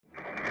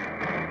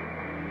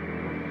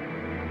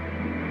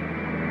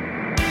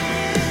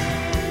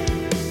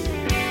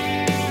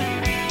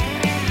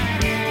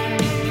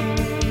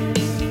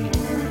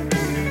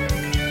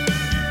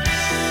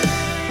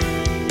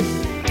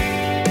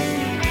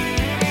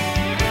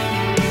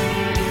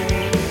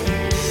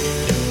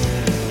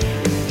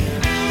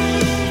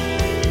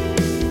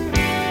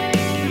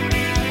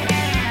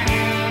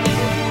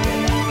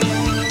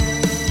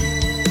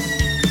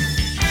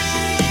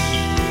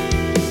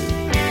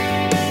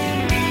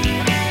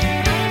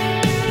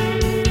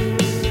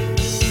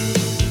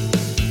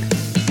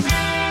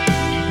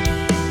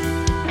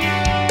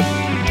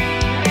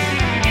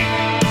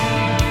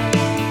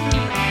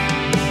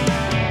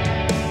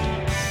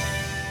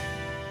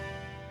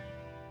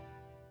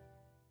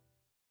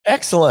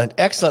Excellent.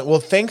 Excellent. Well,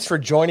 thanks for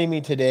joining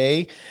me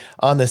today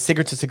on the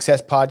Secrets of Success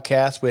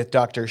podcast with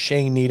Dr.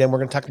 Shane Needham. We're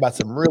going to talk about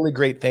some really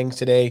great things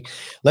today.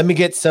 Let me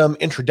get some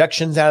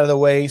introductions out of the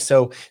way.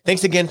 So,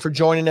 thanks again for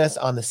joining us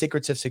on the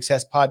Secrets of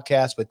Success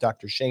podcast with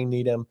Dr. Shane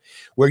Needham,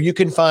 where you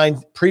can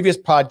find previous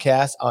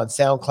podcasts on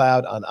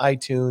SoundCloud, on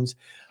iTunes,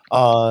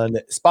 on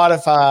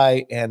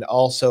Spotify, and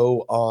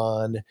also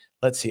on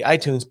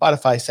iTunes,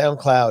 Spotify,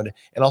 SoundCloud,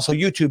 and also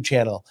YouTube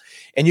channel.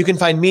 And you can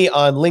find me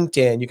on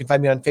LinkedIn. You can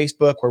find me on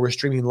Facebook, where we're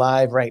streaming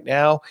live right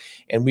now.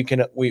 And we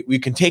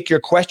can take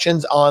your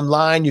questions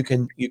online. You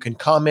can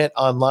comment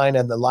online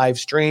on the live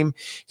stream.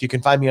 You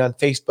can find me on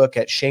Facebook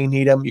at Shane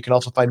Needham. You can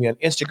also find me on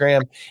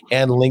Instagram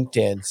and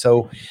LinkedIn.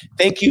 So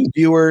thank you,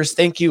 viewers.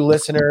 Thank you,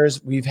 listeners.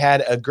 We've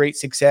had a great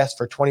success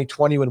for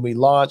 2020 when we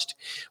launched.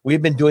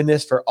 We've been doing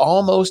this for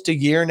almost a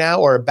year now,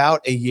 or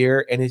about a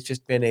year, and it's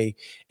just been a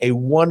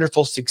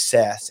wonderful success.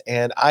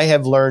 And I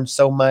have learned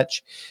so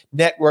much,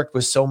 networked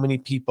with so many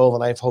people,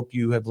 and I hope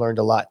you have learned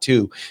a lot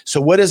too. So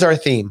what is our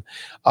theme?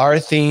 Our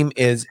theme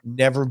is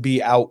never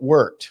be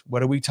outworked. What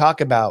do we talk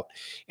about?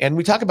 And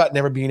we talk about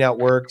never being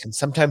outworked, and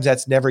sometimes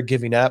that's never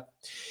giving up.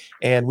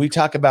 And we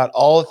talk about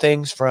all the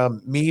things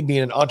from me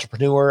being an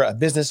entrepreneur, a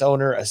business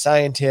owner, a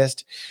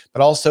scientist,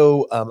 but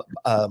also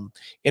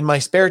in my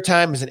spare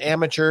time as an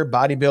amateur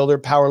bodybuilder,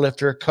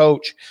 powerlifter,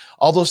 coach,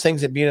 all those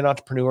things that being an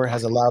entrepreneur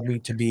has allowed me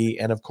to be.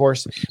 And of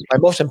course, my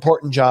most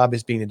important job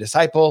is being a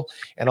disciple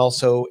and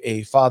also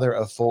a father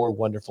of 4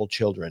 wonderful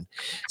children.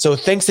 So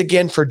thanks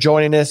again for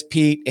joining us,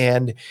 Pete.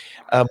 And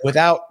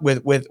without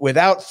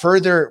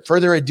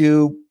further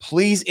ado,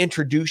 please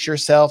introduce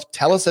yourself.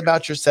 Tell us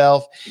about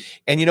yourself.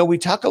 And we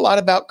talk a lot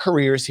about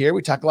careers here.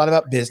 We talk a lot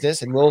about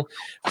business, and we'll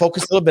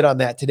focus a little bit on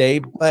that today.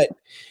 But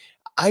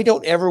I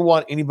don't ever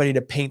want anybody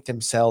to paint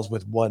themselves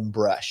with one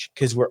brush,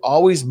 because we're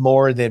always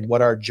more than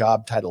what our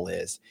job title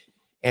is.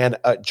 And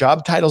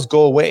job titles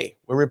go away.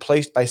 We're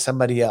replaced by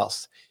somebody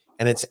else.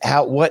 And it's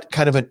what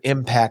kind of an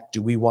impact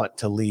do we want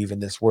to leave in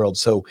this world?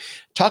 So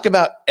talk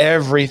about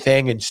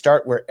everything and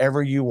start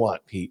wherever you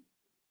want, Pete.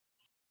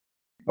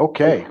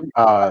 Okay.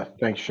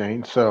 Thanks,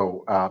 Shane.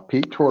 So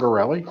Pete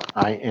Tortorelli,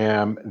 I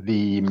am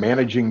the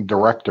managing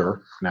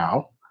director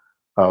now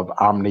of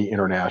Omni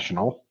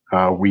International.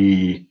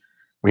 We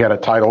had a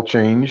title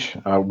change.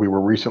 We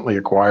were recently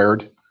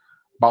acquired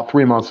about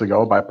 3 months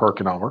ago by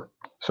PerkinElmer.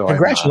 So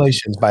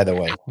congratulations, by the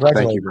way.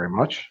 Thank you very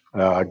much.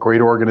 Great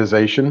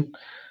organization.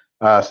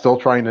 Still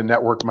trying to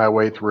network my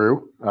way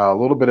through. A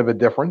little bit of a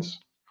difference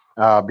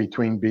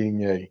between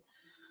being a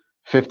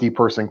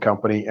 50-person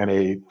company and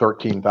a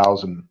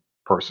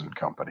 13,000-person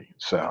company.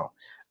 So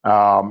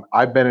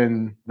I've been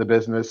in the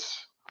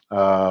business,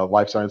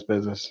 life science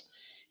business,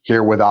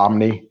 here with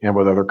Omni and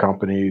with other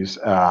companies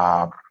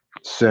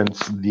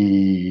since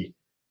the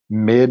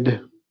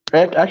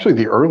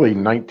early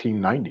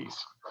 1990s.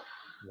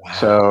 Wow.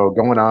 So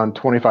going on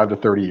 25 to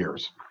 30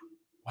 years.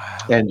 Wow.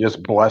 And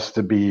just blessed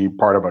to be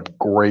part of a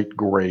great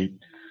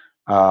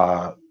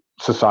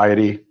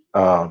society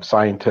of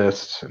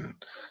scientists and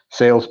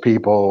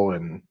salespeople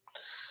and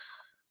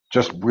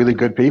just really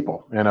good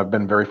people. And I've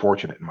been very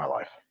fortunate in my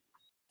life.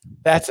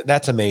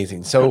 That's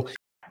amazing. So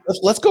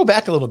let's go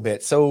back a little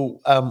bit. So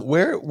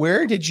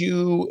where did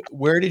you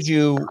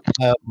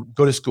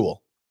go to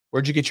school?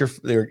 Where'd you get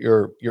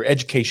your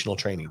educational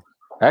training?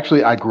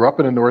 Actually, I grew up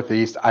in the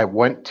Northeast. I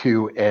went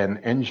to an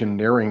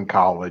engineering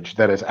college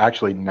that is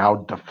actually now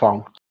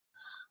defunct,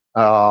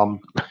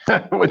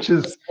 which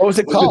is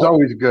always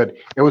good.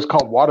 It was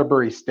called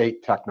Waterbury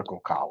State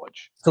Technical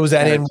College. So was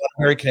that in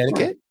Waterbury,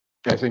 Connecticut?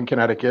 It's in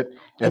Connecticut.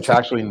 It's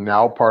actually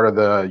now part of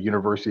the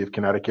University of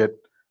Connecticut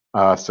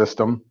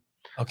system.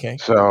 Okay.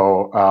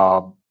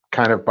 So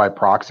kind of by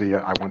proxy,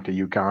 I went to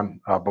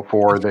UConn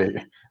before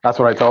they. That's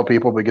what I tell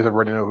people, because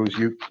everybody knows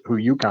who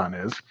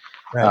UConn is.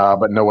 Right.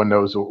 But no one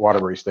knows what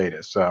Waterbury State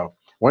is. So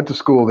went to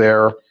school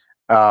there,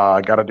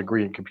 got a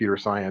degree in computer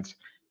science,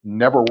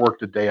 never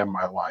worked a day in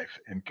my life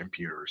in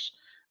computers.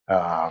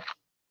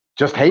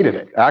 Just hated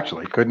it,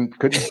 actually. Couldn't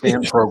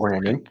stand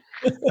programming.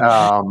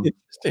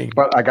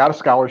 But I got a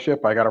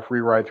scholarship. I got a free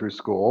ride through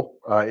school.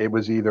 It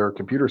was either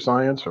computer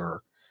science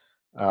or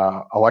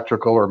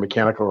electrical or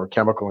mechanical or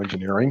chemical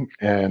engineering,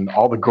 and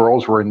all the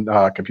girls were in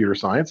computer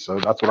science, so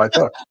that's what I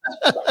took.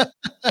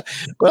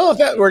 Well, if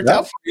that worked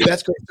out for you,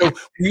 that's great. So were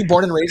you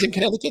born and raised in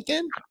Connecticut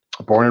then?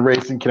 Born and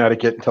raised in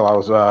Connecticut until I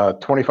was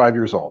 25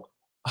 years old.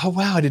 Oh,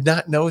 wow. I did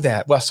not know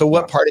that. Well, so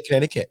what part of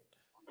Connecticut?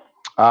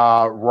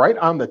 Right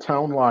on the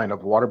town line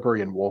of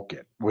Waterbury and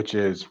Woolkit, which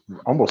is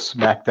almost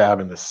smack dab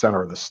in the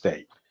center of the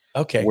state.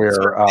 Okay. Where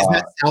so is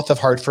that south of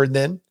Hartford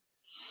then?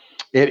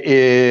 It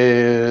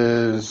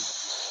is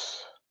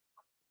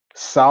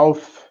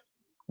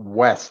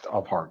southwest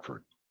of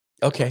Hartford.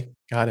 Okay,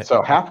 got it.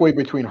 So halfway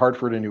between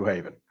Hartford and New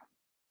Haven.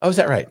 Oh, is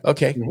that right?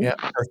 Okay. Mhm. Yeah.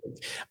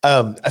 Perfect.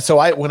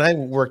 So when I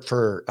worked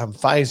for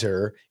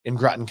Pfizer in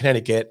Groton,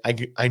 Connecticut,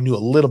 I knew a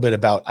little bit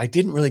about, I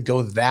didn't really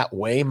go that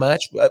way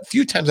much. A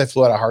few times I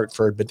flew out of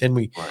Hartford, but then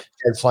we Right.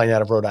 started flying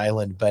out of Rhode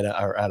Island,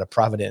 or out of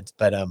Providence.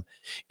 But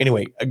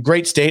anyway, a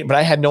great state, but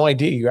I had no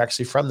idea you're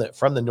actually from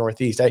the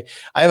Northeast. I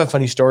have a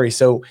funny story.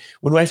 So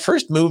when I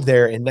first moved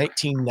there in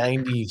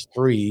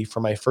 1993 for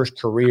my first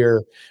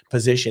career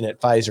position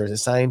at Pfizer as a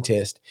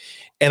scientist,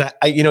 and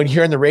I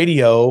hear on the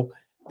radio,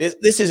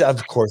 this is,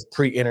 of course,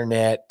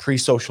 pre-internet,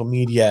 pre-social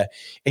media,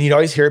 and you'd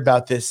always hear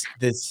about this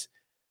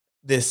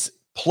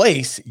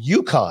place,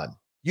 Yukon.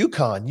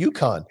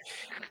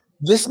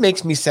 This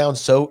makes me sound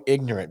so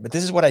ignorant, but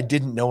this is what I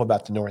didn't know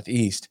about the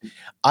Northeast.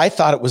 I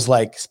thought it was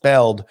like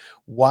spelled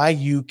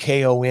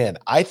Yukon.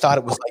 I thought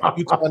it was like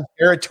Yukon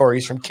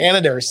Territories from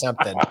Canada or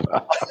something.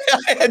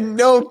 I had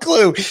no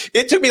clue.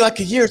 It took me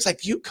like a year. It's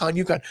like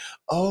Yukon.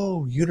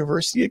 Oh,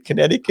 University of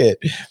Connecticut.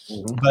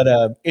 Mhm. But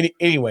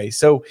anyway,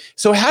 so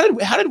how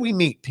did we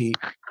meet, Pete?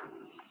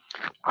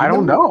 I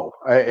don't know.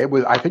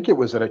 I think it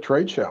was at a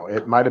trade show.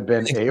 It might have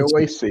been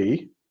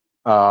AOAC,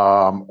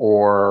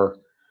 or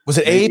Was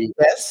it maybe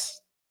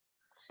AAPS?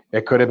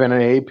 it could have been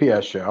an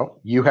AAPS show.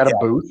 You had a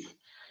booth,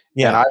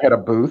 and I had a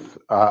booth.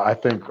 I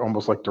think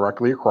almost like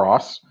directly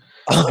across.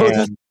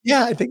 And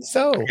Yeah, I think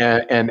so.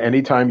 And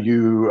anytime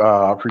you,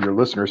 for your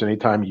listeners,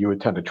 anytime you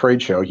attend a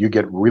trade show, you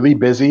get really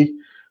busy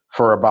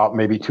for about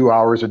maybe 2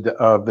 hours of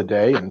the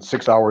day, and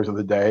 6 hours of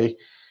the day,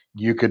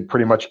 you could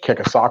pretty much kick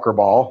a soccer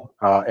ball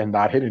and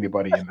not hit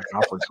anybody in the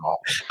conference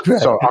hall.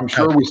 So I'm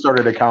sure we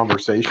started a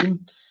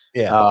conversation.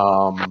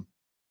 Yeah.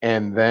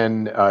 And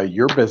then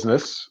your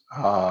business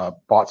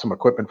bought some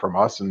equipment from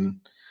us, and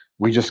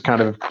we just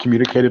kind of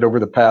communicated over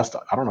the past,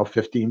 I don't know,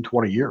 15,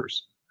 20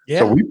 years. Yeah.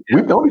 So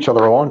we've known each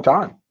other a long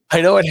time. I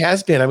know it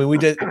has been. I mean, we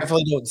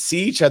definitely don't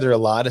see each other a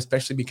lot,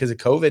 especially because of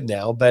COVID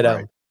now. But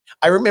Right.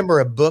 I remember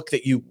a book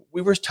that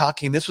we were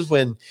talking. This was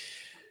when,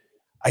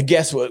 I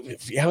guess,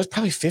 it was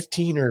probably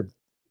 15 or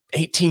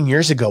 18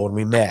 years ago when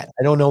we met.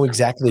 I don't know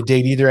exactly the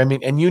date either. I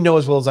mean, and you know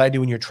as well as I do,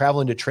 when you're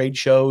traveling to trade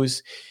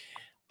shows,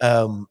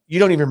 you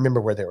don't even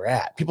remember where they were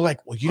at. People are like,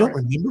 well, you don't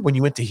remember when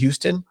you went to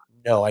Houston?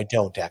 No, I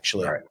don't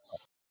actually. Right.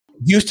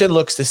 Houston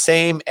looks the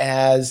same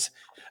as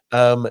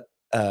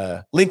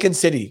Lincoln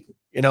City.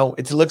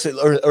 It looks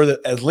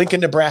as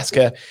Lincoln,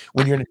 Nebraska,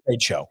 when you're in a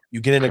trade show.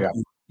 You get in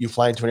you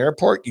fly into an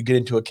airport, you get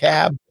into a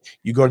cab,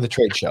 you go to the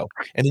trade show,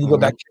 and then you go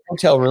back to your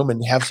hotel room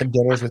and have some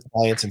dinners with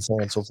clients and so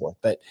on and so forth.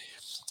 But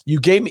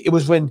it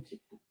was when,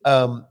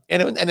 and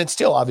it's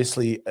still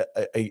obviously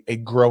a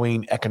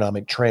growing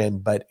economic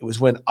trend, but it was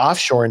when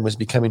offshoring was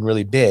becoming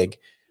really big,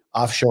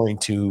 offshoring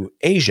to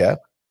Asia.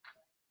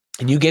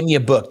 And you gave me a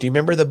book. Do you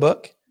remember the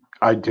book?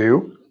 I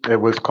do. It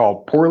was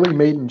called Poorly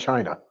Made in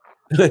China.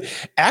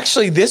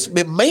 Actually,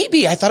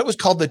 I thought it was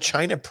called The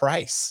China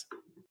Price.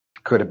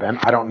 Could have been.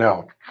 I don't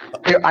know.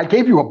 I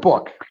gave you a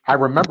book. I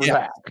remember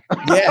that.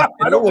 Yeah.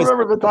 I don't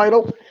remember the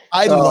title.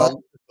 I love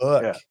the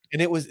book. Yeah.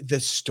 And it was the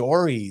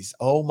stories.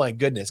 Oh my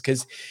goodness.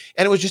 And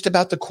it was just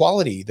about the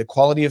quality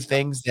of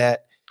things and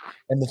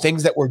the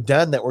things that were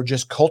done that were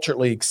just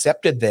culturally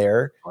accepted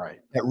there. Right.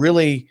 That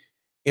really,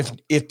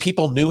 if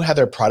people knew how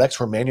their products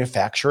were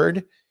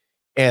manufactured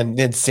and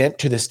then sent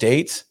to the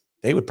States,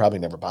 they would probably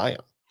never buy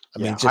them.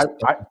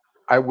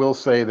 I will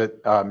say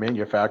that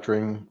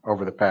manufacturing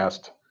over the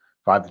past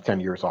 5 to 10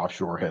 years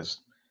offshore has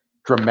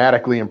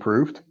dramatically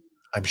improved.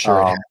 I'm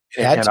sure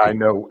it had and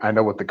to. I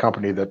know with the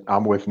company that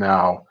I'm with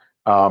now,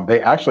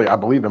 they actually, I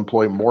believe,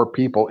 employ more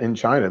people in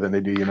China than they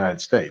do the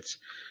United States.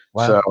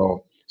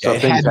 Wow. So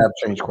things have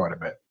changed quite a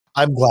bit.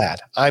 I'm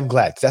glad.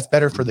 Because that's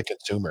better for the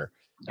consumer.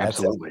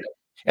 Absolutely.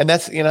 And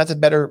that's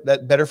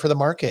better for the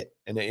market.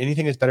 And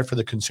anything that's better for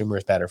the consumer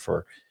is better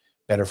for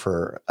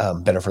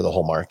the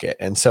whole market.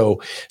 And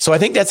so I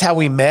think that's how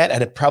we met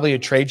at probably a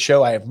trade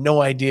show. I have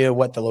no idea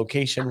what the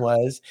location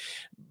was,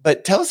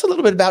 but tell us a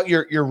little bit about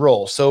your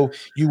role. So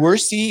you were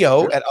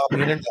CEO at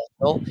Omni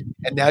International,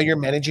 and now you're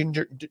managing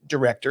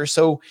director.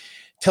 So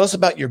tell us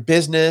about your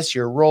business,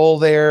 your role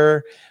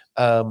there.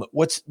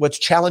 What's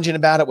challenging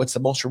about it? What's the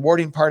most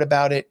rewarding part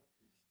about it?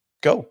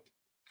 Go.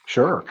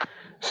 Sure.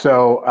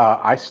 So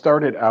I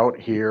started out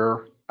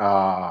here,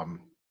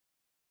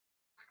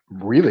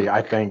 really,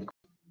 I think,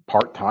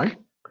 part-time,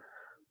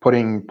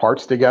 putting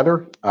parts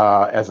together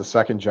as a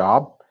second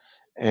job.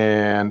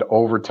 And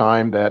over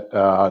time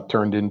that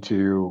turned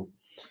into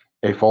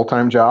a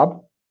full-time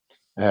job.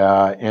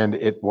 And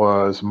it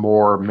was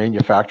more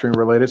manufacturing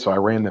related. So I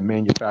ran the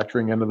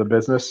manufacturing end of the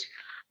business,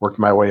 worked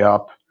my way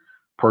up,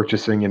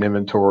 purchasing and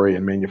inventory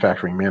and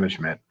manufacturing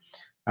management.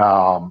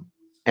 And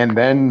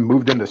then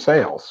moved into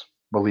sales,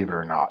 believe it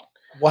or not.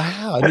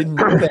 Wow, I didn't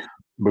know that.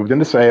 Moved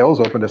into sales,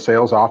 opened a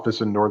sales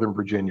office in Northern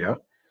Virginia,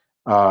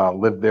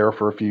 lived there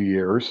for a few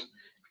years,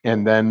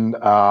 and then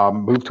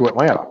moved to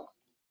Atlanta.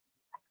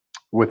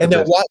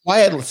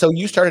 So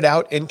you started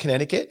out in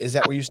Connecticut? Is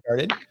that where you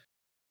started?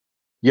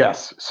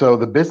 Yes. So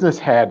the business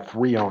had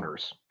 3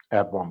 owners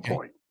at one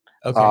point.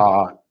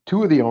 Okay.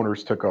 2 of the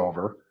owners took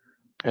over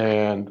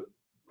and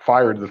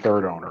fired the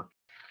third owner.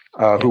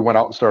 who went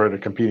out and started a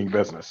competing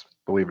business,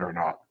 believe it or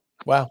not.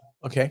 Wow.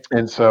 Okay.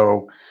 And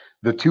so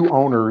the two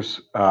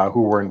owners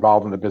who were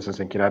involved in the business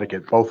in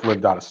Connecticut both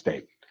lived out of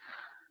state.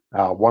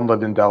 One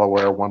lived in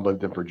Delaware, one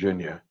lived in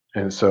Virginia.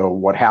 And so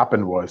what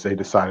happened was they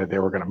decided they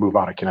were going to move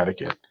out of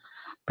Connecticut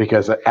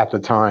because at the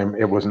time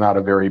it was not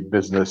a very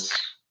business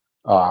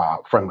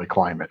friendly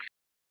climate.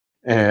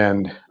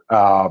 And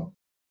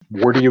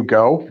where do you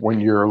go when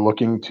you're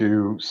looking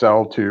to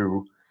sell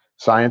to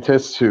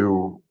scientists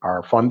who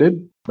are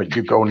funded? But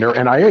you go near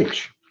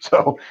NIH.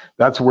 So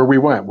that's where we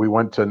went. We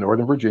went to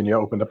Northern Virginia,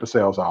 opened up a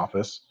sales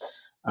office,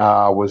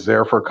 was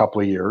there for a couple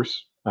of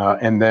years.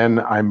 And then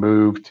I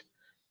moved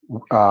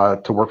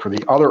to work for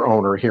the other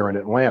owner here in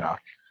Atlanta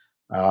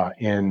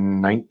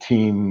in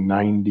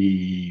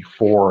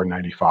 1994 and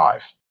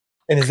 95.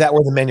 And is that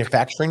where the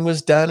manufacturing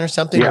was done or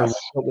something? Yes.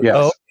 Or, yes.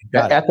 Oh,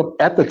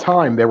 at the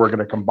time, they were going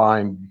to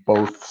combine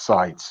both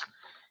sites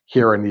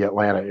here in the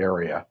Atlanta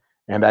area,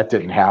 and that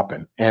didn't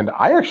happen. And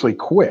I actually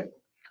quit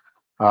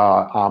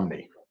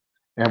Omni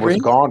and was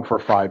gone for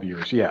 5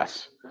 years.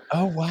 Yes.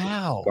 Oh,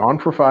 wow. Gone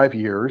for 5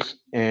 years.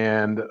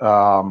 And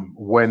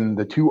when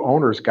the two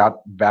owners got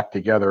back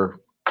together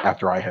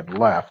after I had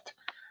left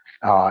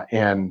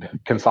and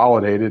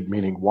consolidated,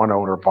 meaning one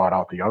owner bought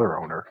out the other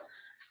owner,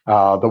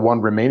 the one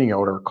remaining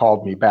owner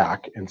called me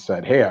back and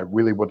said, "Hey, I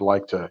really would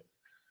like to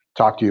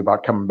talk to you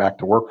about coming back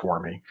to work for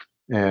me."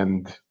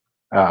 And,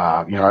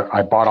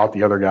 I bought out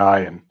the other guy,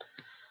 and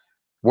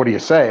what do you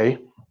say?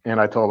 And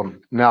I told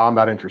him, "No, I'm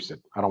not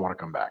interested. I don't want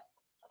to come back."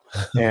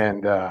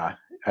 And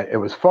it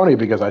was funny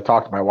because I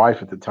talked to my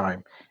wife at the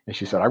time, and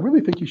she said, "I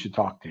really think you should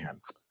talk to him."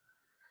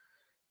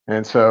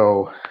 And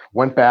so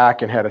went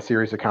back and had a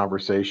series of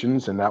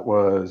conversations, and that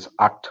was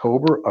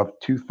October of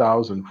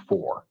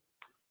 2004.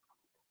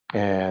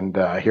 And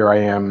here I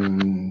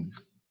am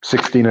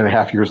 16 and a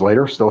half years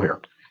later, still here.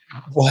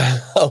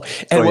 Wow.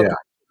 And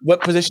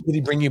what position did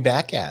he bring you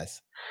back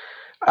as?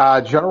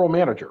 General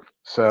manager.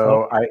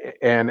 So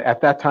and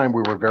at that time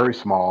we were very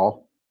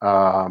small,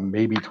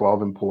 maybe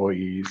 12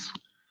 employees.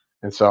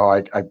 And so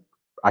I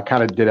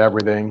kind of did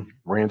everything,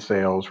 ran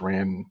sales,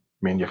 ran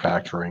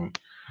manufacturing.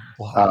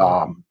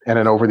 Wow. And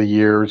then over the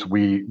years,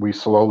 we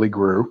slowly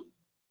grew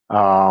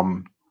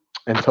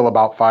until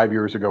about 5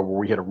 years ago, where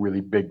we had a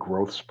really big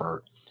growth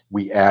spurt.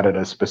 We added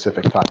a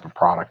specific type of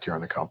product here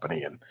in the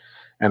company, and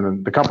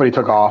then the company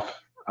took off,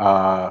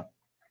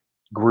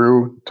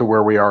 grew to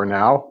where we are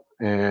now.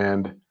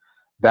 And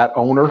that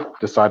owner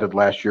decided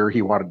last year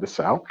he wanted to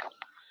sell.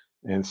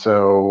 And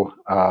so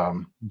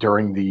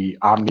during the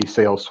Omni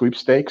Sales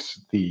Sweepstakes,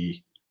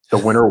 the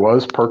winner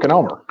was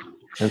PerkinElmer.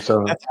 And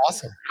so that's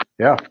awesome.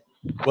 Yeah.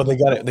 Well, they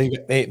got it.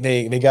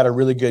 They got a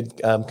really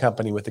good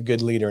company with a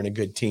good leader and a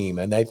good team,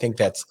 and I think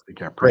that's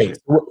great.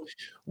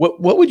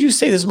 What would you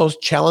say is the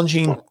most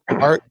challenging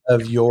part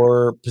of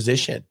your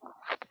position?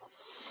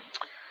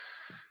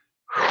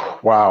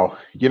 Wow,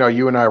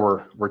 you and I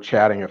were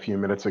chatting a few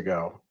minutes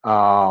ago.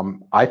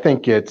 I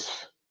think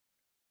it's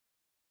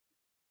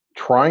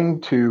trying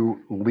to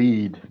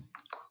lead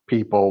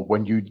people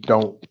when you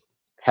don't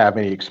have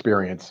any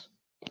experience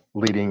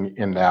leading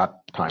in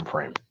that time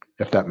frame,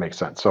 if that makes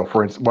sense. So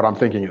for instance, what I'm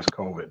thinking is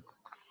COVID.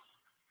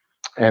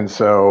 And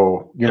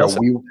so,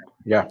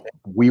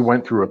 we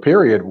went through a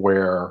period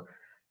where,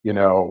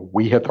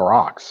 we hit the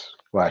rocks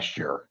last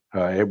year.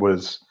 It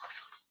was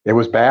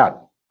bad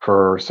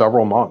for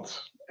several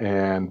months,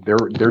 and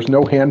there's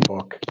no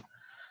handbook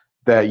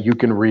that you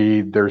can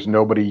read. There's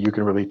nobody you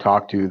can really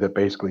talk to that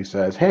basically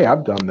says, "Hey,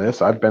 I've done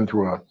this. I've been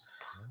through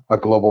a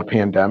global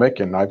pandemic,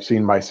 and I've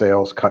seen my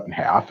sales cut in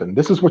half, and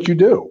this is what you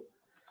do."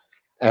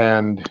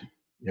 And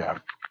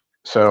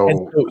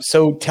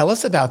so tell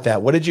us about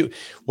that. What did you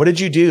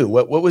do?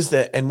 What was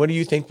and what do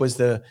you think was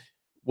the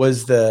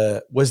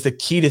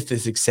key to the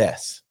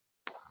success?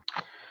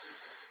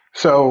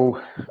 So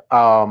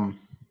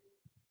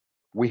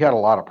we had a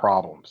lot of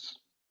problems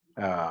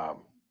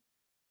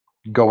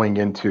going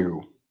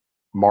into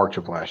March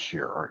of last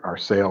year. Our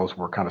sales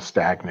were kind of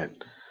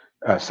stagnant.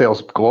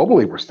 Sales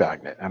globally were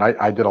stagnant. And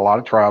I did a lot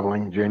of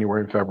traveling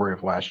January and February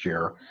of last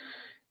year,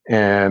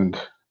 and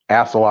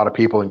asked a lot of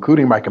people,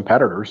 including my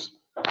competitors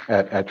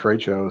at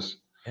trade shows,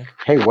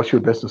 "Hey, what's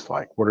your business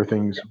like? What are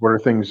things,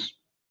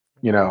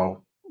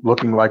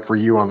 looking like for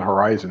you on the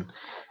horizon?"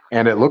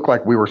 And it looked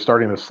like we were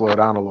starting to slow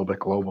down a little bit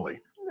globally.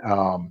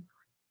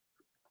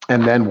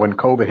 And then when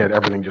COVID hit,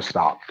 everything just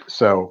stopped.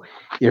 So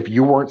if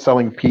you weren't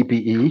selling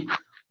PPE,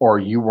 or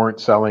you weren't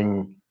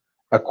selling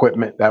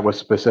equipment that was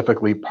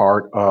specifically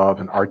part of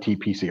an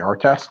RT-PCR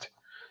test,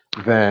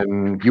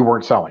 then you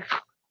weren't selling.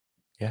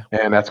 Yeah.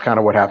 And that's kind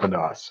of what happened to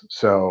us.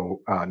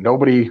 So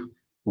nobody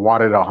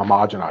wanted a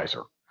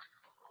homogenizer,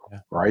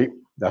 right?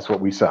 That's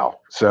what we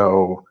sell.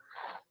 So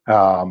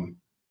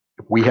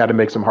we had to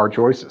make some hard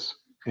choices.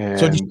 And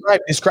so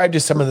describe to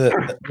some of a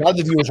lot of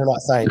the viewers are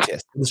not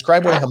scientists.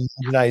 Describe what a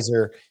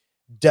homogenizer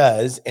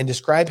does, and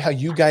describe how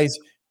you guys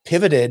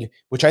pivoted,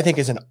 which I think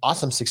is an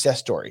awesome success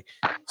story.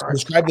 So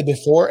describe the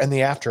before and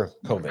the after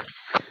COVID.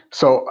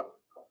 So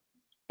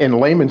in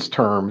layman's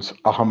terms,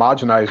 a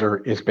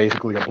homogenizer is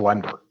basically a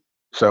blender.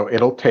 So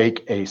it'll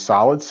take a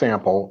solid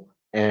sample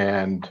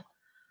and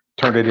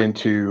turn it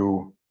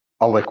into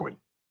a liquid.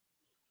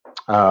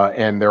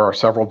 And there are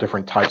several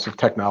different types of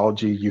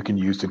technology you can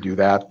use to do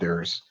that.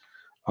 There's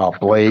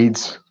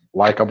blades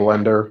like a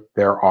blender.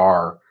 There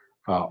are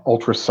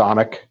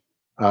ultrasonic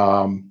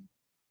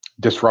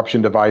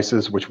disruption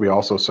devices, which we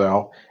also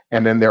sell.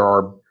 And then there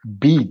are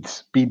bead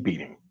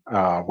beating,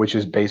 which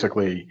is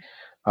basically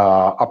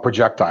a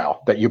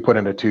projectile that you put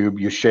in a tube,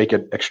 you shake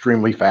it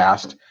extremely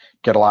fast,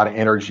 get a lot of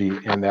energy,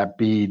 and that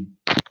bead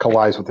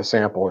collides with the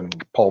sample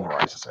and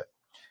pulverizes it.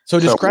 So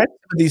describe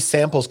some of these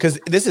samples, because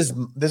this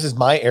is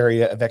my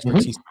area of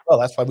expertise. Well,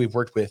 that's why we've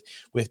worked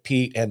with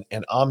Pete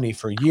and Omni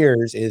for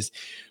years. Is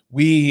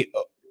we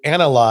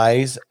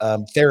analyze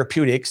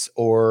therapeutics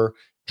or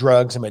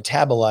drugs and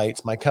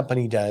metabolites. My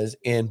company does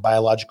in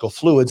biological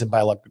fluids and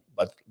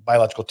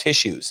biological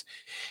tissues,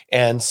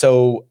 and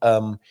so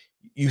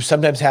you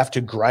sometimes have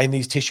to grind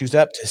these tissues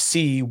up to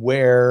see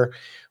where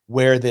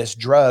this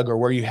drug or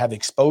where you have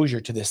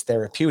exposure to this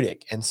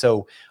therapeutic, and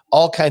so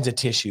all kinds of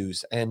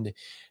tissues. And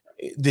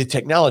the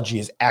technology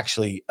is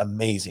actually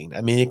amazing. I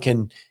mean,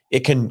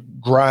 it can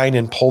grind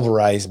and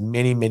pulverize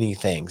many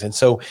things. And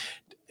so,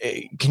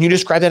 can you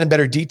describe that in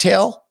better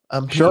detail?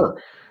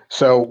 Sure.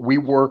 So we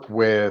work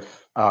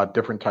with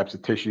different types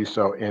of tissues.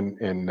 So in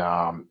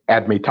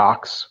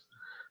ADME-Tox,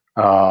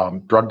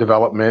 drug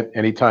development,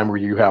 anytime where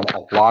you have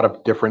a lot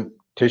of different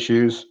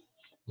tissues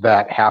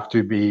that have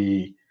to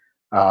be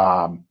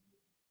ground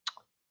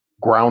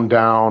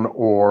down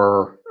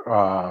or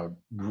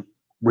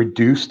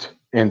reduced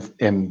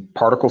in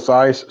particle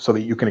size so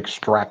that you can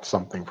extract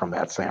something from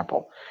that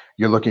sample.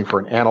 You're looking for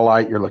an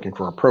analyte, you're looking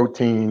for a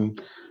protein,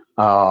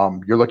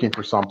 you're looking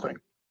for something.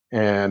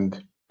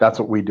 And that's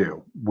what we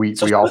do. We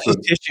also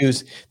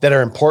tissues that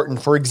are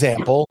important. For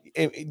example,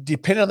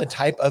 depending on the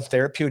type of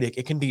therapeutic,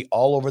 it can be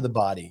all over the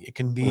body. It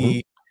can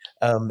be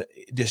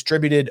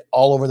distributed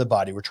all over the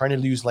body. We're trying to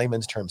use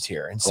layman's terms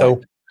here. And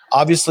so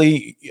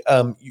obviously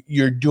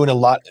you're doing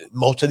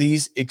most of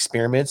these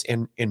experiments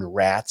in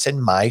rats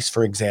and mice,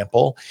 for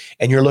example,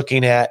 and you're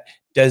looking at,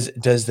 does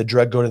the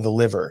drug go to the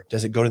liver?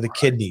 Does it go to the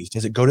kidneys?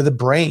 Does it go to the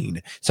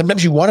brain?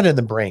 Sometimes you want it in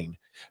the brain.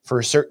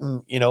 For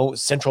certain,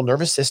 central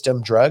nervous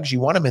system drugs, you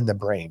want them in the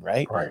brain,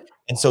 right? Right.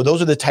 And so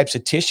those are the types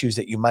of tissues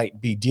that you might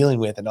be dealing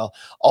with, and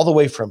all the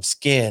way from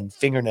skin,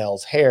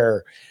 fingernails,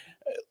 hair,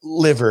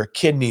 liver,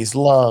 kidneys,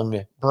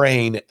 lung,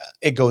 brain,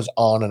 it goes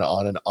on and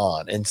on and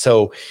on. And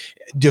so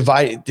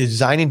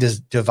designing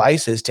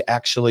devices to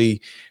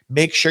actually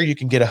make sure you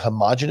can get a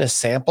homogeneous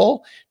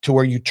sample to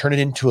where you turn it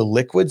into a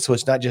liquid. So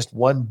it's not just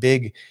one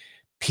big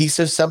piece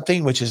of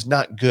something, which is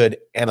not good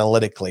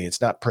analytically.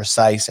 It's not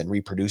precise and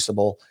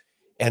reproducible.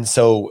 And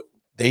so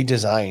they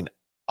design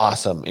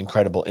awesome,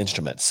 incredible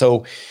instruments.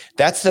 So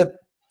that's the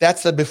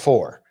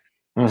before.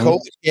 COVID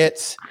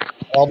hits,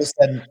 all of a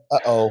sudden,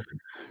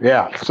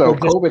 yeah. So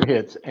COVID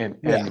hits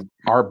and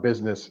our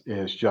business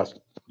is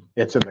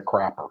it's in the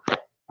crapper.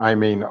 I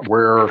mean,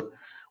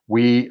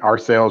 our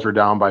sales are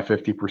down by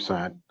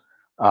 50%.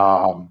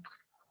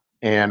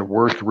 And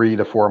we're 3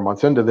 to 4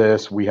 months into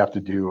this. We have to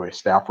do a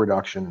staff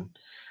reduction.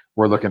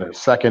 We're looking at a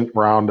second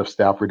round of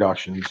staff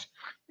reductions,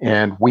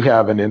 and we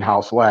have an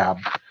in-house lab.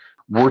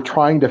 We're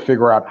trying to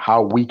figure out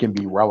how we can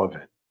be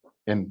relevant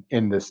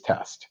in this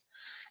test.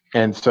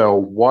 And so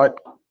what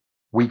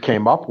we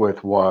came up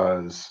with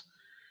was,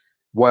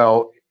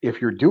 well,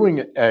 if you're doing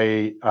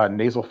a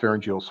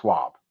nasopharyngeal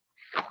swab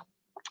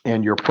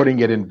and you're putting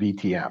it in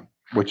VTM,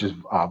 which is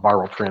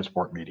viral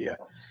transport media,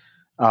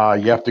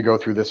 you have to go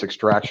through this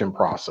extraction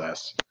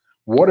process.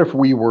 What if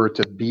we were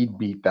to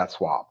beat that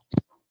swab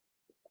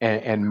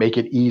and make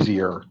it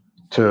easier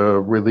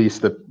to release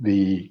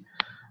the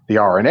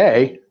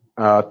RNA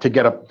to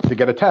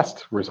get a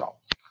test result?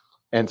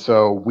 And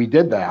so we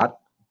did that,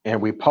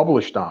 and we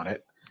published on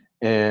it,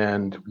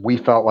 and we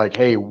felt like,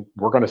 hey,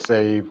 we're going to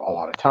save a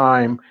lot of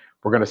time.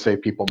 We're going to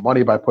save people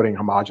money by putting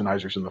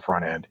homogenizers in the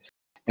front end.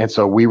 And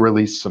so we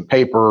released some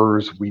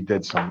papers. We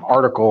did some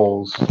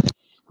articles.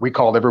 We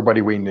called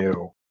everybody we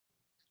knew.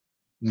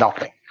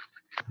 Nothing.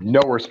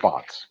 No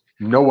response.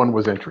 No one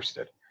was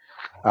interested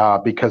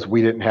because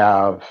we didn't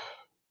have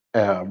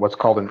what's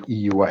called an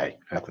EUA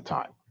at the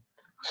time.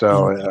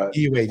 So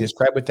EUA,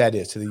 describe what that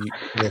is to the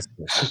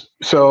listeners.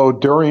 So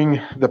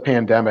during the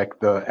pandemic,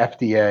 the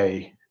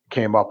FDA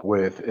came up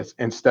with,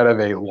 instead of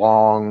a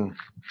long,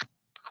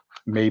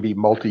 maybe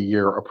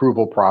multi-year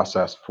approval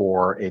process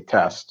for a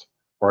test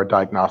or a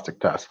diagnostic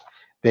test,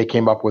 they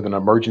came up with an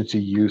emergency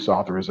use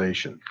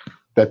authorization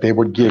that they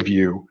would give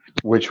you,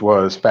 which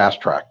was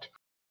fast-tracked.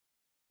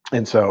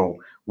 And so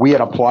we had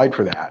applied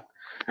for that,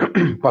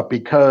 but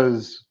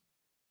because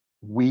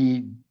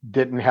we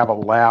didn't have a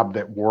lab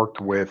that worked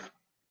with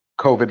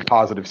COVID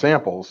positive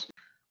samples,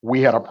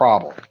 we had a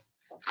problem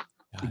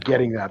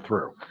getting that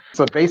through.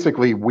 So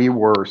basically we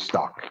were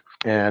stuck,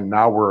 and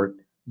now we're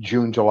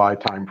June, July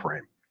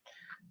timeframe.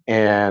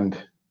 And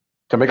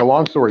to make a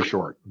long story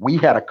short, we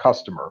had a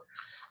customer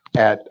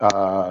at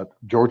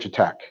Georgia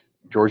Tech,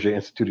 Georgia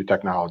Institute of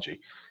Technology,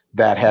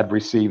 that had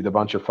received a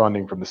bunch of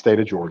funding from the state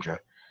of Georgia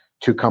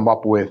to come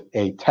up with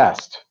a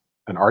test,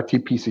 an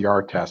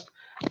RT-PCR test,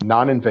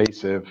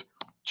 non-invasive,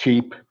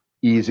 cheap,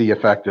 easy,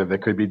 effective,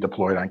 that could be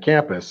deployed on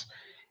campus.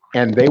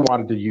 And they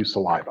wanted to use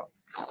saliva.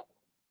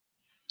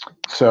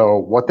 So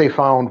what they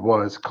found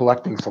was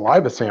collecting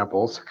saliva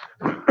samples,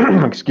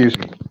 excuse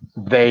me,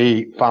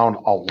 they found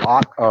a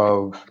lot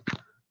of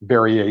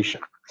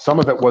variation. Some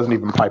of it wasn't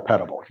even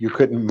pipettable. You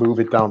couldn't move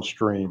it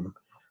downstream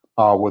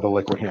with a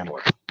liquid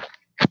handler.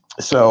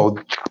 So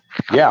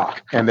yeah,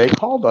 and they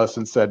called us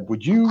and said,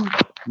 would you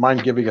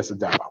mind giving us a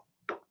demo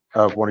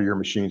of one of your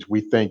machines? We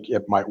think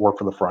it might work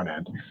for the front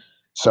end.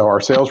 So our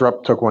sales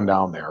rep took one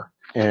down there,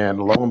 and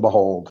lo and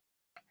behold,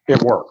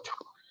 it worked.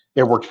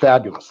 It worked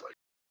fabulously.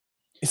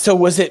 So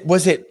were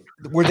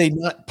they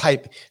not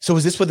pipe? So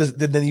was this what did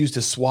they use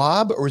a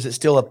swab, or was it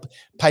still a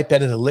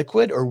pipette in a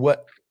liquid, or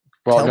what?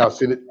 Well, no,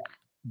 see,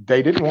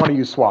 they didn't want to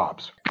use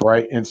swabs,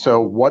 right? And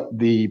so what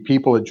the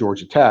people at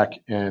Georgia Tech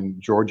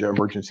and Georgia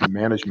Emergency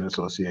Management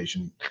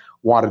Association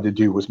wanted to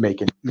do was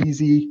make an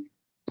easy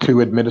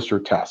to administer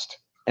test.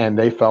 And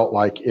they felt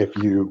like if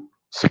you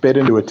spit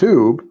into a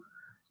tube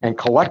and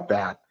collect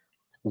that,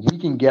 we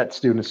can get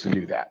students to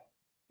do that.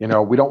 You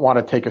know, we don't want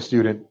to take a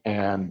student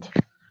and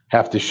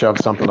have to shove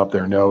something up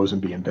their nose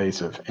and be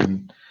invasive.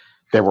 And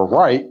they were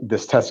right.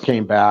 This test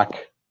came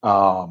back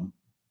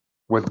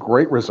with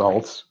great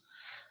results.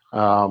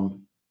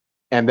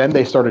 And then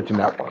they started to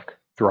network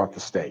throughout the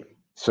state.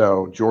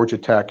 So Georgia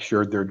Tech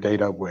shared their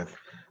data with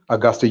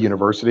Augusta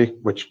University,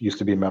 which used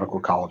to be Medical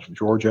College of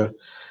Georgia.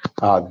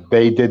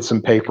 They did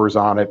some papers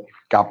on it,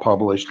 got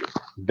published.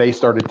 They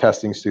started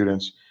testing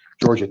students.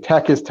 Georgia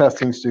Tech is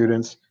testing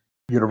students,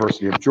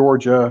 University of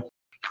Georgia,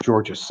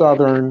 Georgia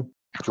Southern,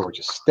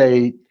 Georgia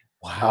State.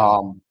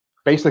 Wow.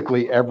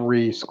 Basically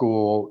every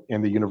school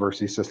in the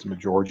university system of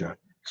Georgia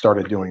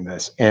started doing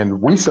this.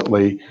 And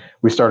recently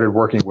we started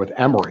working with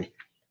Emory.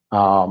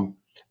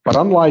 But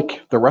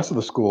unlike the rest of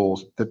the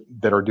schools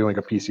that are doing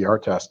a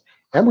PCR test,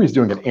 Emory's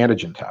doing an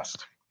antigen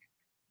test.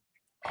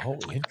 Oh,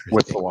 interesting.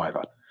 With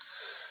saliva.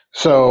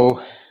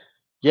 So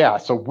yeah,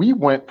 so we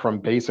went from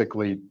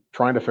basically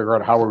trying to figure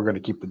out how we were going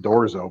to keep the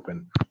doors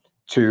open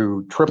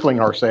to tripling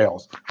our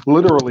sales,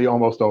 literally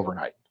almost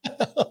overnight.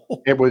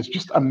 It was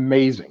just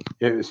amazing.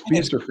 It was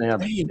feast or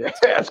famine.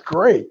 That's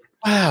great.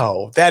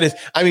 Wow, that is,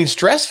 I mean,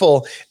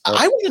 stressful.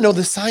 I want to know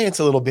the science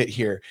a little bit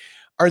here.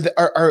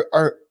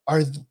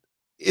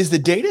 Is the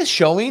data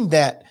showing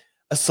that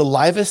a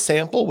saliva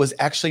sample was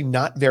actually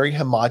not very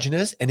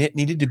homogeneous and it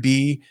needed to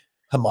be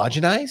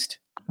homogenized?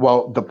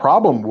 Well, the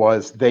problem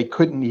was they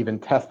couldn't even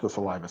test the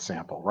saliva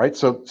sample, right?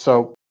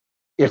 So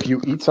if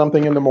you eat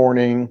something in the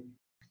morning,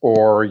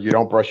 or you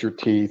don't brush your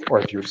teeth, or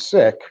if you're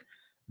sick,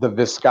 the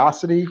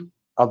viscosity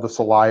of the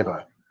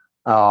saliva,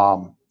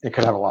 it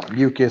could have a lot of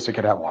mucus, it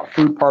could have a lot of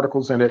food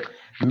particles in it,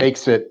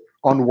 makes it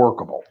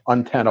unworkable,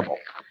 untenable.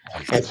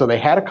 And so they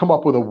had to come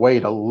up with a way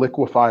to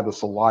liquefy the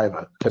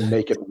saliva to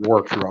make it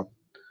work throughout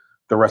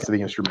the rest of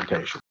the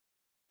instrumentation.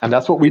 And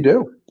that's what we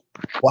do.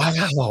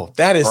 Wow,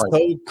 that is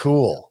so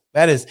cool.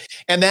 That is,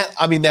 and that,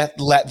 I mean, that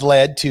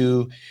led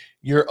to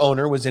your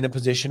owner was in a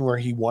position where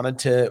he wanted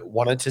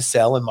to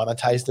sell and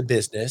monetize the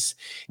business.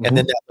 Mm-hmm. And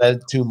then that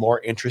led to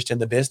more interest in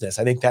the business.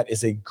 I think that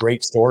is a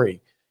great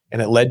story.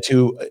 And it led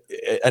to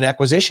an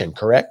acquisition,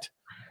 correct?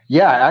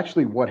 Yeah,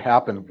 actually what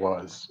happened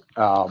was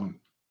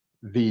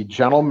the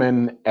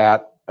gentleman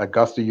at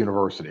Augusta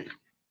University,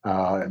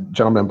 a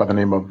gentleman by the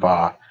name of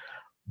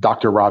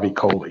Dr. Ravi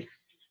Kohli,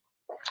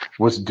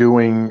 was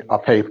doing a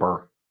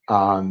paper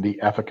on the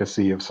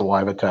efficacy of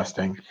saliva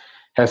testing,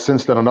 has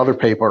since done another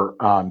paper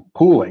on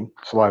pooling,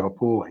 saliva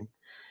pooling.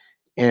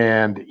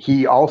 And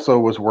he also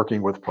was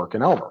working with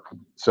PerkinElmer.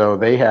 So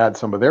they had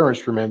some of their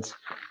instruments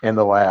in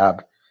the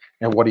lab.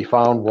 And what he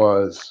found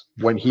was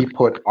when he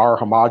put our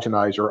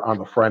homogenizer on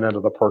the front end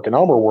of the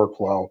PerkinElmer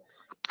workflow,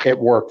 it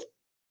worked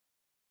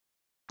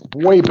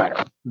way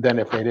better than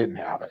if they didn't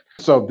have it.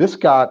 So this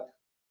got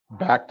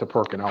back to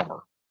PerkinElmer.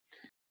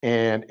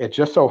 And it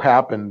just so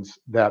happens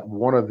that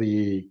one of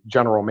the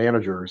general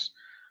managers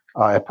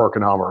at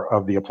PerkinElmer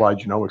of the Applied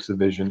Genomics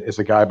Division is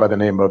a guy by the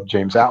name of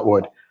James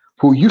Atwood,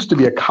 who used to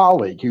be a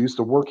colleague. He used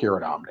to work here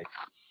at Omni.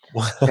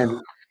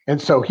 And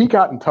so he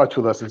got in touch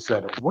with us and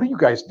said, what are you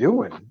guys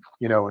doing,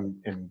 you know,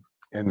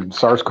 in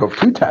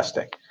SARS-CoV-2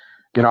 testing?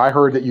 You know, I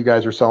heard that you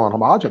guys are selling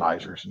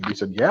homogenizers. And we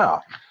said, yeah.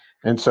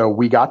 And so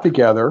we got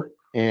together,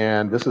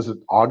 and this is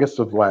in August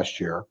of last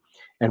year,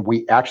 and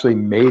we actually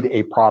made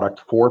a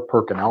product for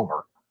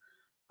PerkinElmer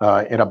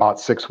in about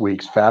 6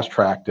 weeks,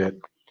 fast-tracked it.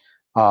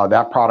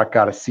 That product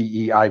got a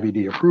CE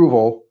IVD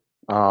approval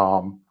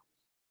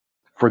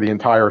for the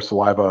entire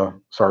saliva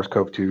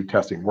SARS-CoV-2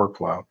 testing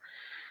workflow.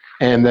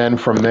 And then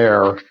from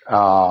there,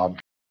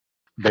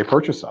 they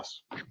purchased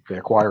us. They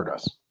acquired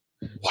us.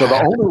 Wow.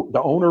 So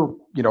the owner,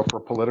 you know, for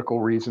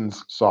political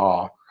reasons,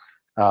 saw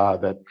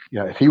that, you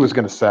know, if he was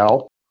going to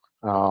sell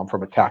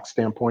from a tax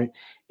standpoint,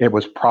 it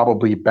was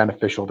probably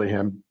beneficial to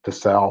him to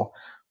sell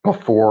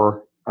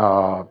before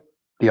the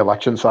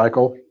election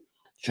cycle.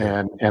 Sure.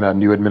 and a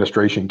new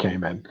administration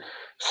came in.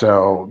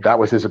 So that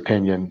was his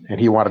opinion, and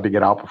he wanted to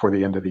get out before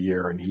the end of the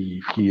year, and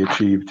he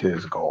achieved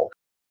his goal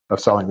of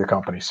selling the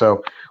company.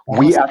 So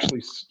we Awesome.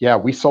 actually,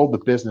 we sold the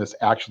business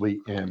actually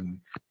in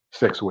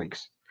 6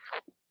 weeks.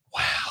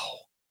 Wow.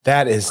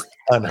 That is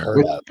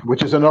unheard of.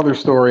 Which is another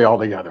story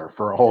altogether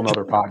for a whole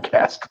nother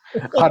podcast.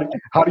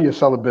 How do you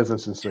sell a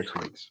business in 6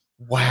 weeks?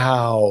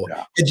 Wow.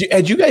 Yeah.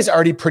 Had you guys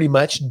already pretty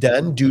much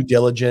done due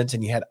diligence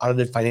and you had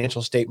audited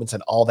financial statements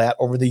and all that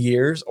over the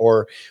years,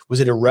 or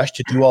was it a rush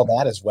to do all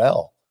that as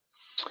well?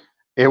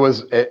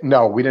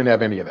 No, we didn't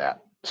have any of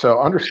that. So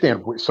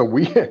understand,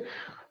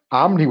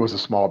 Omni was a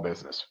small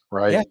business,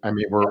 right? Yeah. I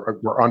mean,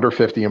 we're under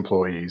 50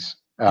 employees,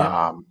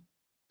 Yeah.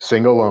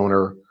 single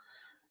owner,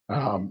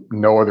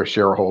 no other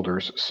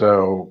shareholders.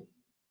 So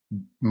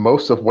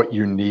most of what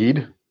you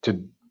need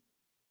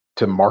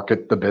to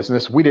market the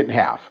business, we didn't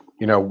have.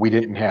 We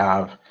didn't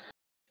have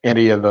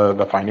any of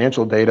the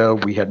financial data.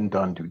 We hadn't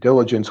done due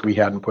diligence. We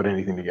hadn't put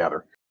anything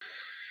together.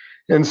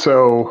 And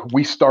so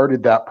we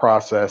started that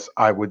process,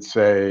 I would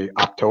say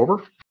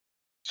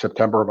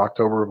September of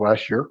October of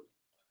last year,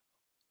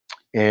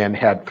 and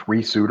had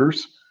 3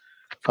 suitors,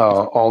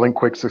 all in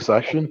quick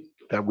succession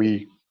that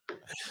we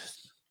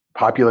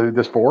populated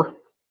this for.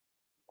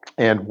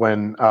 And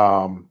when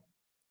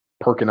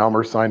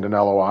PerkinElmer signed an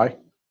LOI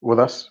with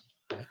us,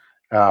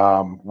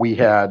 we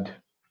had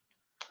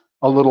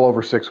a little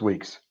over 6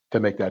 weeks to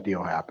make that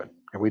deal happen,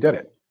 and we did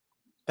it.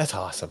 That's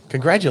awesome.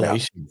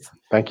 Congratulations. Yeah.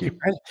 Thank you.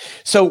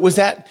 So was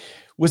that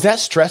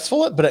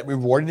stressful, but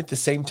rewarding at the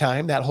same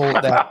time?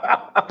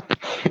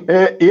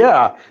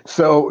 Yeah.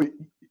 So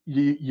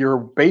you're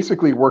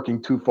basically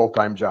working 2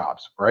 full-time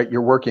jobs, right?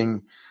 You're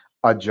working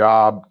a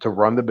job to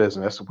run the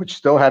business, which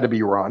still had to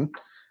be run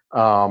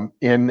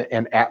in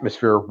an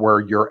atmosphere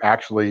where you're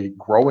actually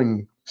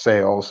growing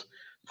sales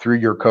through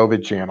your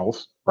COVID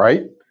channels,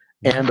 right?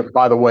 And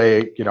by the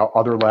way,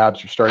 other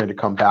labs are starting to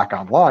come back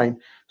online.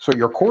 So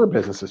your core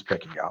business is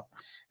picking up.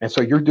 And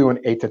so you're doing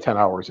 8 to 10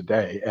 hours a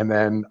day. And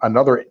then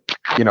another,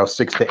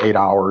 6 to 8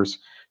 hours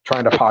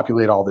trying to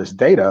populate all this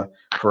data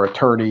for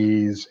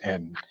attorneys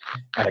and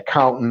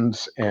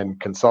accountants and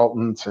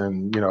consultants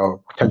and,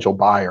 potential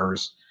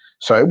buyers.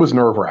 So it was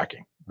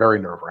nerve-wracking, very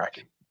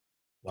nerve-wracking.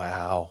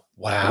 Wow.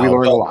 We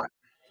learned a lot.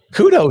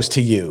 Kudos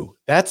to you.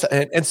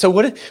 And so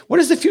what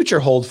does the future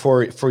hold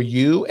for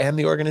you and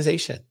the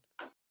organization?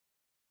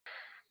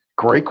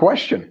 Great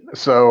question.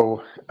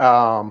 So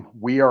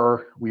we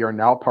are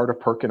now part of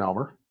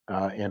PerkinElmer,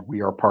 and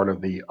we are part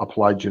of the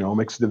Applied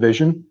Genomics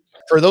division.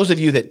 For those of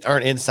you that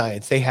aren't in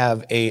science, they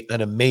have an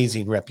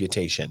amazing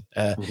reputation.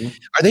 Are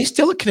they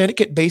still a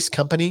Connecticut-based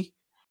company?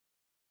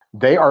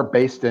 They are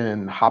based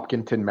in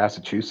Hopkinton,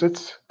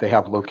 Massachusetts. They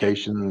have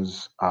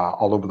locations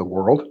all over the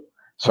world.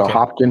 So okay.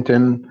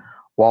 Hopkinton,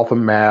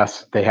 Waltham,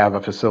 Mass. They have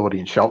a facility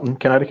in Shelton,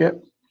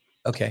 Connecticut.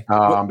 Okay.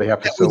 They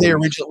have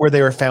facilities. Where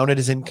they were founded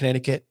is in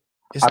Connecticut?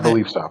 I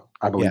believe so.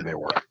 I believe they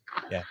were.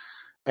 Yeah.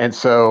 And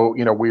so,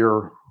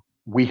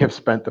 we have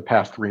spent the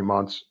past 3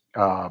 months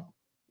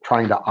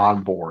trying to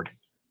onboard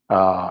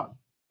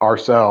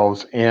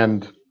ourselves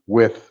and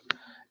with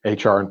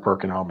HR and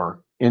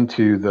PerkinElmer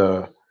into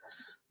the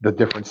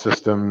different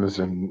systems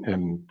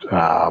and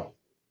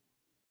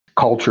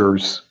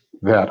cultures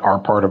that are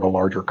part of a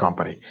larger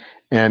company.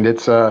 And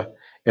it's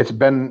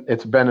been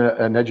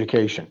an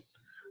education.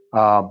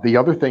 The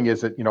other thing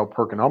is that,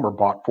 PerkinElmer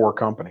bought 4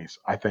 companies,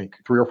 I think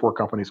 3 or 4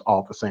 companies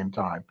all at the same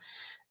time.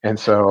 And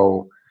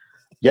so,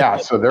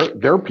 so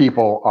their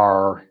people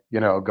are,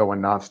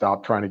 going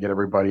nonstop trying to get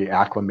everybody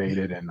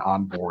acclimated and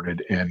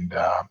onboarded. And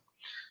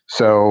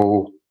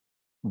so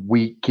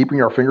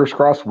keeping our fingers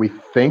crossed, we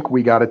think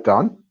we got it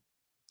done.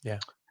 Yeah.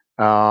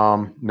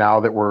 Now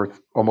that we're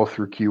almost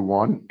through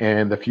Q1,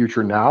 and the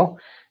future now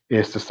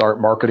is to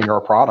start marketing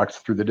our products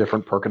through the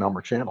different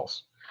PerkinElmer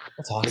channels.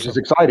 That's awesome. Which is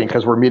exciting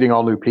because we're meeting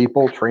all new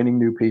people, training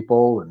new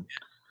people, and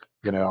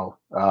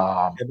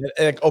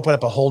it opened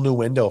up a whole new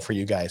window for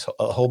you guys,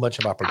 a whole bunch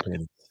of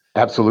opportunities.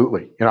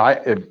 Absolutely.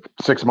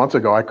 6 months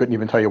ago, I couldn't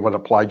even tell you what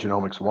Applied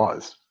Genomics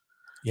was.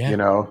 Yeah.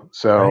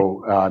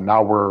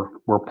 Now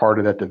we're part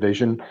of that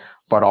division,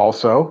 but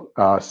also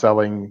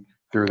selling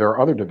through their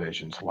other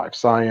divisions: life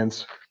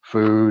science,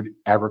 food,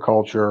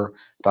 agriculture,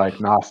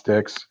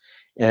 diagnostics,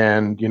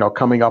 and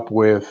coming up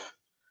with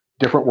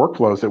different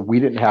workflows that we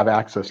didn't have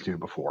access to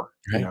before,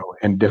 right.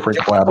 And different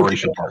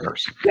collaboration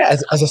partners. Yeah,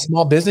 as a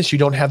small business, you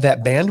don't have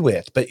that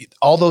bandwidth, but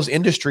all those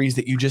industries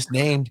that you just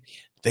named,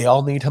 they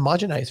all need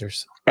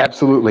homogenizers.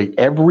 Absolutely.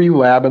 Every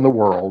lab in the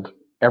world,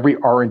 every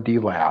R&D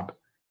lab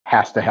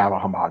has to have a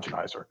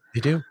homogenizer.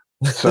 They do.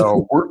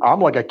 So I'm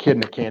like a kid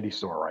in a candy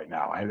store right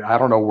now. I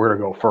don't know where to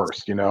go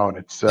first, and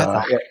it's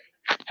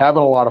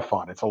having a lot of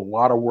fun. It's a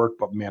lot of work,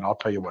 but man, I'll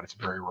tell you what, it's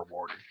very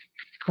rewarding.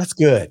 That's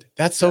good.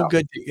 That's so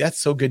good. That's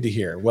so good to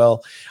hear.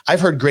 Well, I've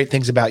heard great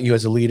things about you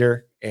as a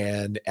leader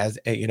and as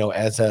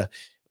a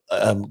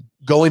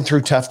going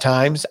through tough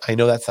times. I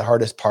know that's the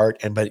hardest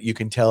part, but you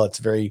can tell it's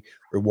very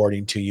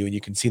rewarding to you, and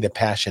you can see the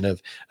passion of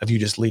you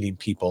just leading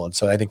people. And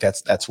so I think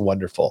that's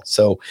wonderful.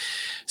 So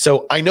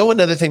I know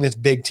another thing that's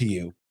big to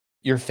you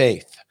your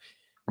faith.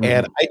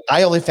 And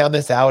I only found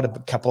this out a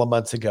couple of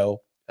months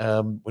ago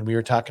when we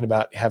were talking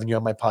about having you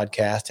on my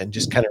podcast and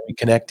just kind of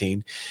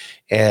reconnecting,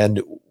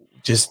 and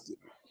just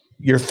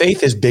your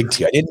faith is big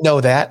to you. I didn't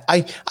know that.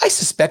 I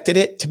suspected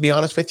it, to be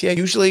honest with you.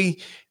 Usually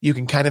you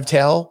can kind of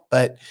tell,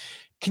 but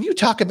can you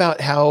talk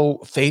about how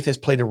faith has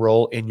played a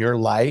role in your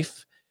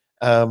life?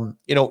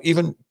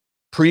 Even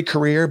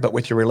pre-career, but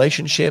with your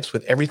relationships,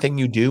 with everything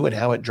you do and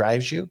how it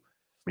drives you?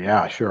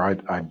 Yeah, sure.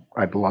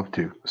 I'd love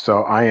to.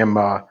 So I am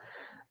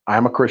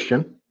a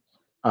Christian.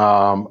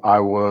 I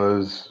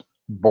was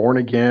born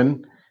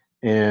again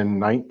in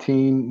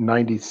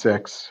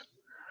 1996,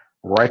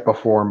 right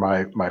before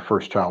my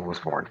first child was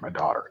born, my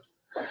daughter.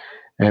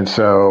 And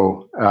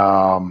so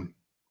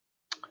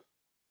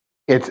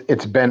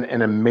it's been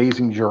an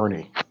amazing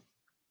journey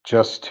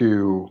just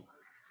to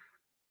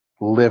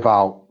live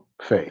out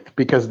faith,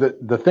 because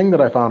the thing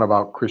that I found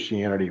about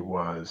Christianity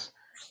was,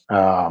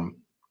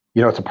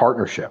 it's a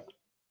partnership.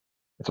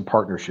 It's a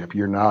partnership.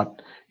 You're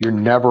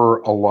never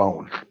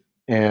alone.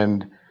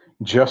 And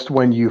just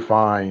when you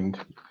find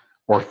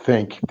or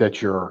think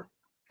that you're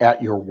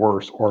at your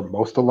worst or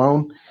most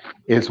alone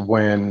is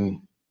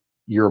when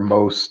you're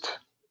most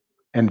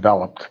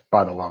enveloped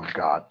by the love of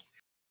God,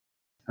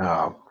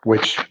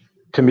 which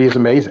to me is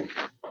amazing.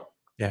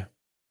 Yeah.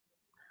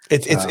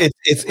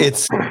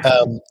 It's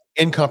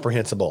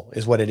incomprehensible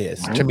is what it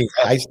is to me.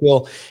 I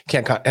still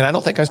can't, and I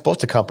don't think I'm supposed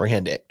to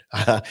comprehend it.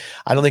 I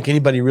don't think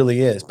anybody really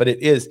is, but it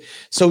is.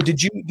 So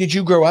did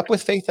you grow up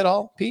with faith at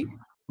all, Pete?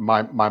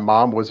 My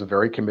mom was a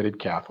very committed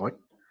Catholic.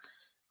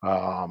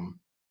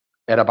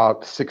 At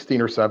about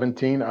 16 or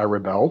 17, I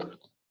rebelled,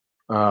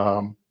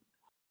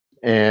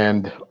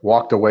 and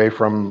walked away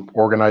from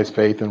organized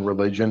faith and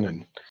religion,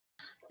 and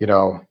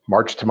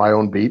marched to my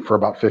own beat for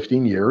about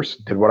 15 years,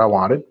 did what I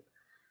wanted.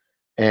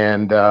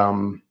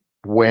 And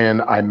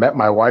when I met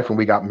my wife and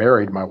we got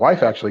married, my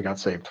wife actually got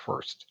saved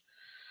first.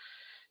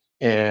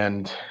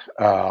 And,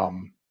 I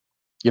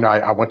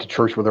went to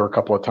church with her a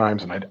couple of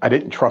times, and I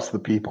didn't trust the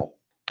people.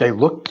 They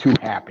looked too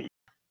happy,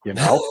 And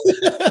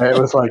it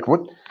was like,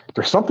 what?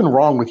 There's something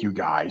wrong with you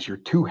guys. You're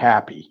too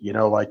happy.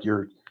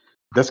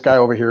 This guy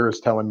over here is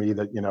telling me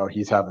that,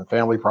 he's having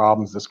family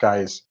problems. This guy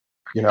is,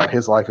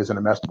 his life is in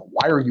a mess. But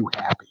why are you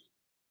happy?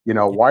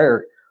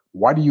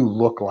 Why do you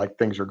look like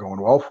things are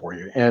going well for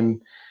you?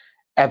 And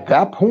at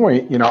that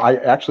point, I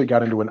actually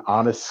got into an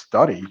honest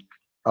study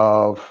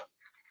of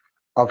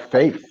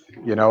faith,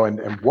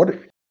 and what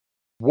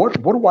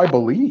do I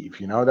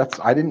believe?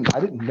 I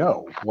didn't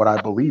know what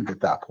I believed at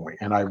that point.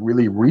 And I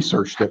really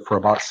researched it for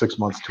about 6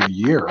 months to a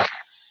year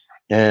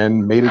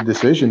and made a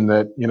decision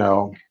that,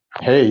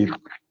 hey,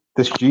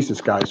 this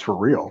Jesus guy is for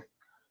real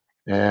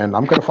and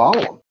I'm going to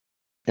follow him.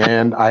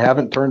 And I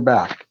haven't turned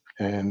back,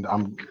 and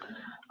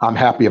I'm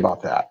happy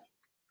about that.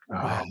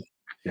 Wow.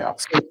 Yeah.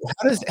 So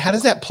how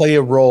does that play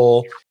a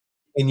role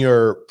in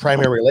your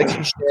primary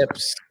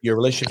relationships, your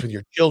relationships with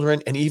your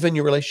children, and even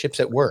your relationships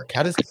at work?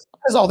 How does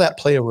all that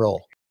play a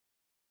role?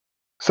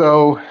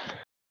 So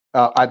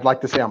I'd like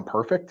to say I'm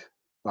perfect,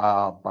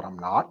 but I'm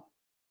not.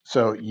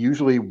 So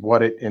usually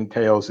what it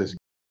entails is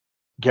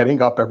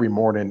getting up every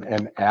morning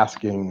and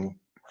asking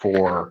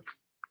for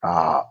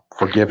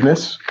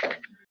forgiveness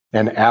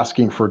and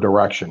asking for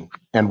direction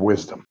and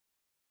wisdom.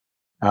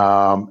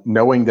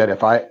 Knowing that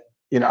if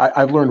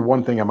I've learned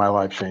one thing in my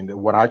life, Shane, that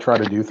when I try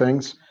to do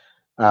things,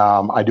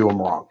 I do them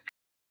wrong.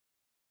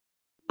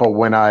 But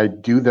when I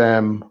do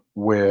them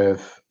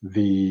with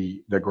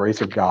the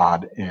grace of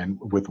God and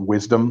with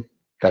wisdom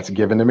that's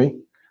given to me,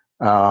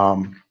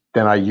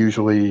 then I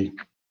usually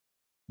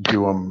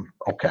do them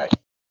okay.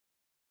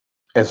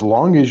 As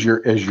long as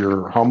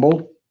you're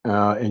humble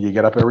and you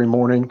get up every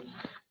morning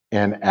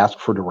and ask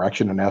for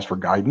direction and ask for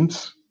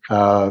guidance,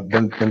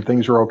 then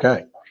things are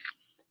okay.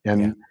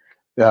 And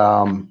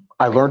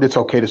I learned it's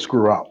okay to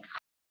screw up.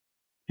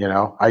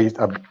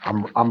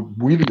 I'm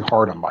really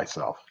hard on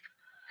myself.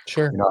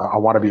 Sure. I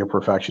want to be a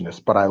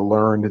perfectionist, but I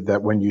learned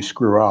that when you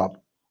screw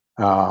up,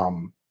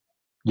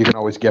 you can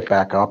always get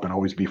back up and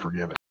always be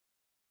forgiven.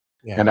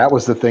 Yeah. And that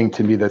was the thing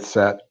to me that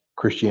set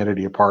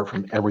Christianity apart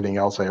from everything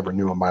else I ever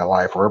knew in my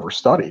life or ever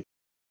studied,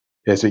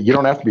 is that you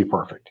don't have to be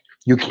perfect.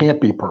 You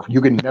can't be perfect. You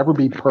can never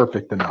be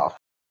perfect enough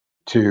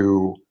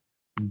to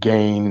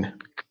gain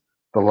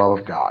the love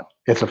of God.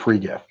 It's a free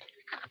gift.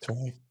 That's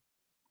right.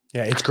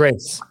 Yeah, it's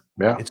grace.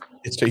 Yeah.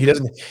 He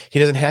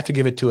doesn't have to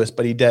give it to us,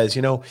 but he does.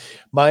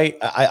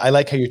 I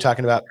like how you're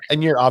talking about,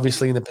 and you're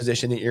obviously in the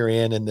position that you're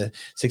in and the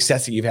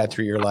success that you've had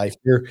through your life.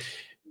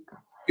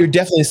 You're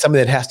definitely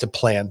somebody that has to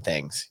plan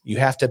things. You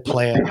have to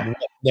plan what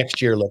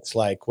next year looks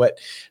like, what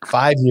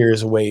 5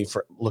 years away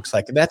looks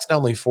like. And that's not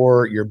only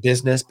for your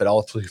business, but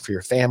also for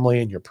your family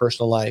and your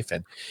personal life.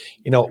 And,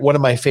 one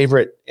of my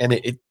favorite, and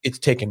it's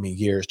taken me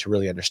years to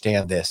really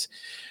understand this.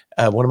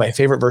 One of my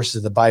favorite verses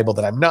of the Bible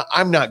that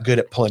I'm not good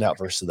at pulling out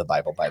verses of the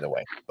Bible, by the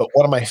way, but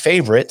one of my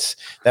favorites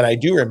that I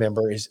do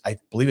remember is, I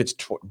believe it's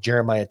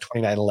Jeremiah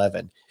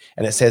 29:11.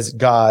 And it says,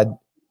 God,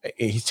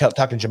 he's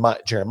talking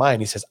to Jeremiah,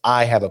 and he says,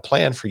 I have a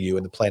plan for you,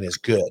 and the plan is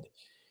good.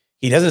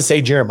 He doesn't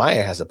say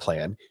Jeremiah has a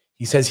plan.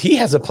 He says he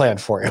has a plan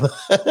for him.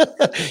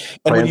 And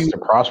Plans to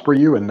prosper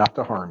you and not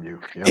to harm you.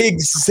 Yep.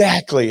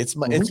 Exactly. It's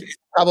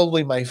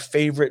probably my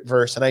favorite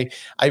verse. And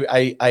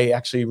I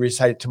actually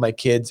recite it to my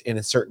kids in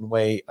a certain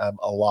way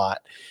a lot.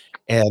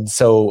 And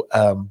so,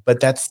 but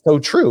that's so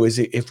true, is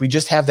if we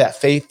just have that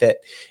faith that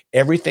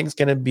everything's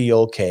going to be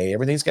okay,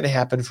 everything's going to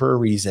happen for a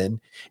reason.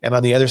 And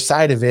on the other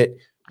side of it,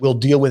 we'll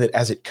deal with it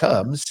as it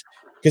comes.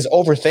 Because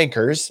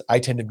overthinkers, I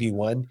tend to be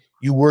one,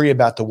 you worry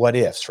about the what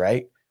ifs,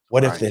 right?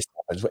 What if this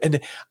happens?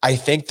 And I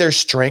think there's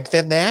strength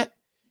in that,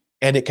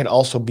 and it can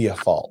also be a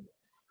fault.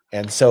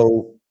 And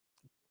so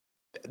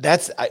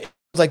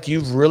like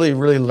you've really,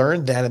 really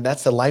learned that. And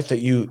that's the life that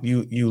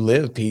you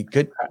live, Pete.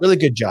 Really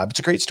good job. It's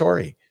a great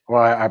story.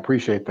 Well, I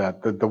appreciate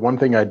that. The one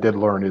thing I did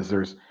learn is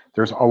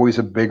there's always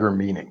a bigger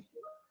meaning,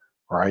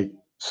 right?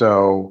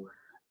 So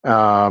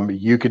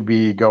you could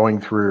be going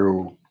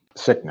through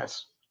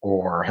sickness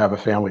or have a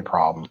family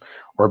problem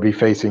or be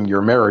facing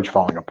your marriage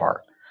falling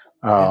apart,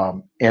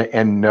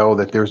 and know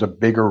that there's a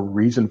bigger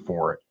reason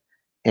for it,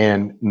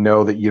 and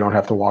know that you don't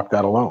have to walk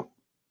that alone.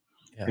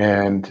 Yeah.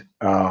 And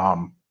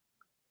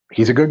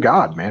he's a good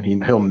God, man.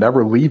 He'll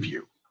never leave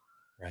you.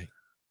 Right.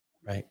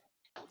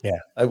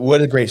 Yeah.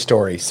 What a great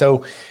story.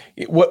 So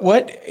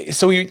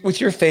so with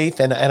your faith,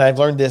 and I've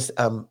learned this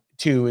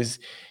too, is,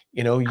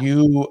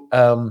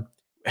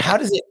 how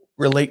does it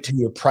relate to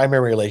your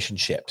primary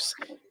relationships?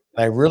 And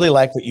I really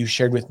like what you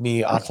shared with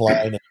me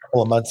offline a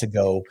couple of months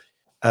ago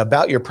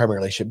about your primary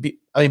relationship.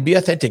 Be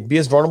authentic, be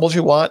as vulnerable as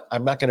you want.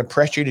 I'm not going to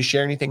pressure you to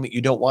share anything that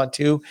you don't want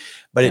to,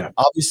 but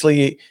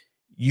obviously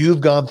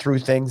you've gone through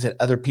things that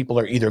other people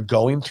are either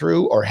going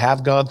through or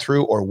have gone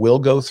through or will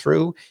go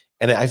through.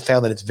 And I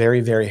found that it's very,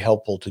 very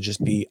helpful to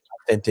just be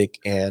authentic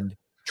and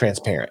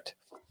transparent.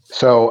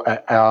 So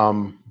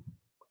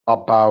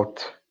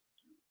about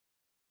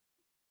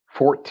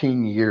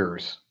 14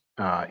 years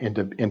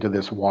into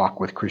this walk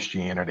with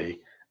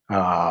Christianity,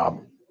 my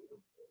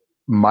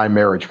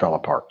marriage fell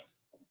apart.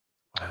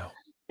 Wow.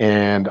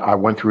 And I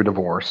went through a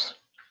divorce.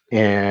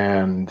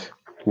 And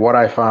what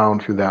I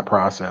found through that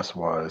process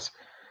was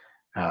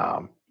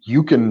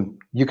you can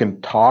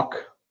talk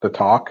the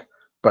talk,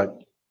 but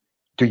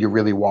do you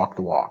really walk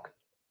the walk?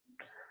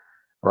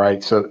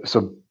 Right. So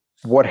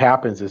what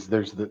happens is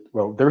there's a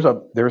verse,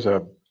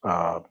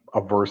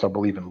 I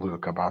believe, in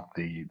Luke about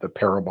the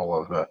parable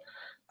of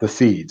the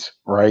seeds,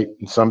 right?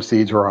 And some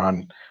seeds are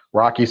on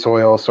rocky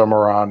soil, some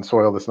are on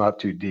soil that's not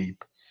too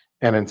deep,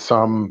 and then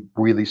some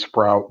really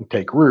sprout and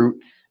take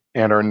root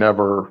and are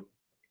never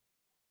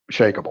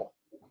shakeable.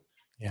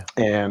 Yeah.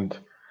 And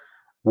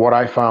what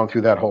I found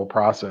through that whole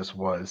process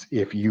was,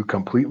 if you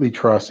completely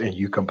trust and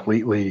you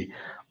completely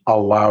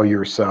allow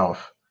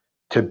yourself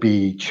to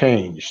be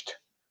changed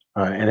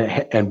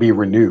and be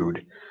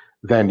renewed,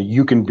 then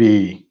you can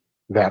be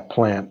that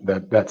plant,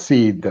 that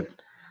seed that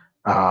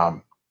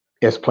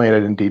is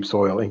planted in deep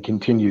soil and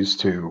continues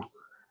to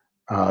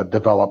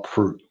develop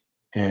fruit.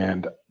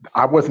 And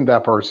I wasn't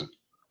that person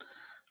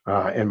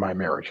in my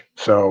marriage.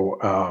 So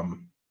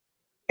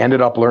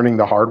ended up learning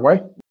the hard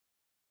way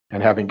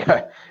and having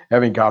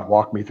God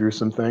walk me through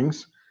some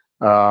things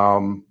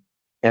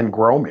and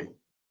grow me.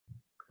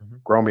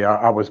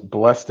 I was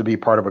blessed to be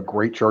part of a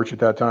great church at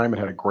that time and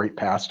had a great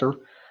pastor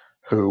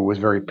who was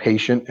very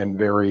patient and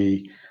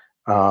very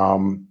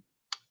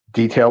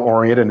detail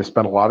oriented and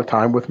spent a lot of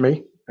time with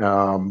me.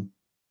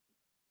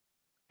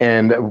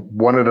 And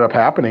what ended up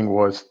happening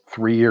was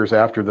 3 years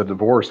after the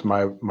divorce,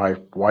 my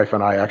wife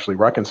and I actually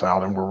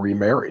reconciled and were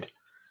remarried.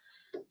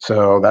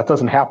 So that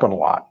doesn't happen a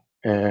lot.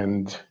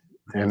 And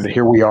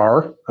here we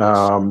are,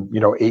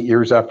 8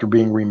 years after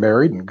being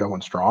remarried and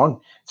going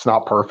strong. It's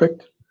not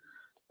perfect.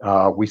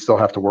 We still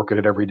have to work at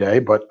it every day,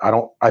 but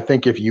I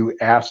think if you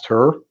asked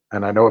her,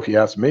 and I know if you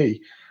asked me,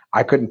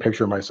 I couldn't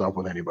picture myself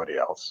with anybody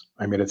else.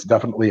 I mean, it's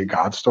definitely a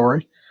God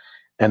story.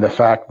 And the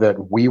fact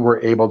that we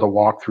were able to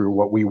walk through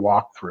what we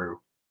walked through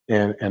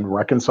and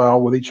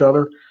reconcile with each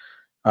other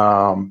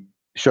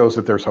shows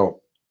that there's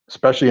hope,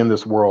 especially in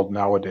this world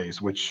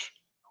nowadays, which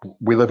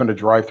we live in a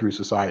drive-through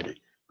society,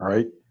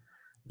 right?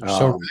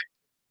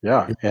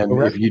 Yeah.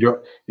 And if you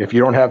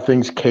don't have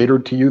things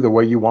catered to you the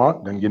way you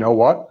want, then you know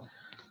what?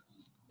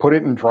 Put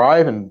it in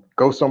drive and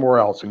go somewhere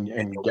else and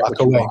get what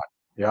you want.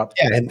 Yeah.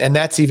 And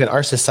that's even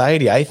our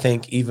society, I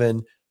think,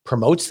 even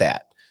promotes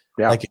that.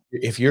 Yeah. Like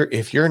if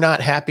you're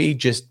not happy,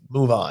 just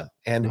move on.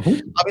 And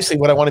obviously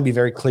what I want to be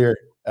very clear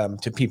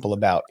to people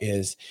about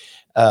is,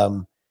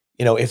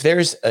 if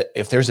there's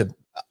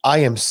I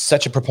am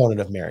such a proponent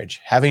of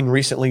marriage. Having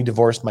recently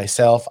divorced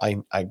myself,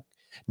 I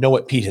know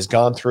what Pete has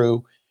gone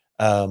through,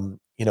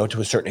 to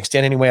a certain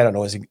extent anyway. I don't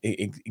know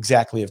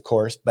exactly, of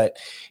course, but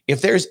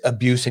if there's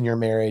abuse in your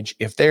marriage,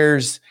 if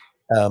there's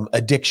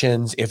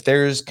addictions, if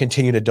there's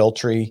continued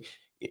adultery,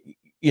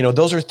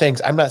 those are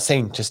things. I'm not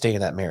saying to stay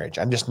in that marriage.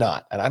 I'm just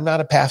not. And I'm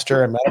not a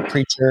pastor. I'm not a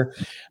preacher.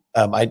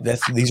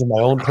 These are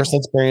my own personal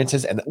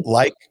experiences. And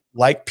like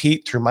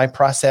Pete, through my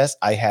process,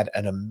 I had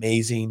an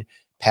amazing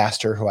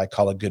pastor who I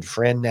call a good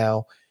friend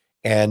now,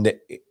 and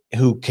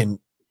who can,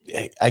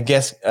 I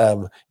guess,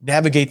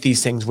 navigate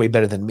these things way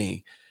better than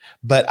me.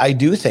 But I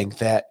do think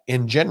that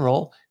in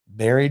general,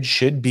 marriage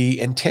should be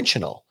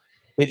intentional.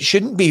 It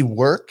shouldn't be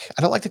work.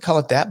 I don't like to call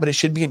it that, but it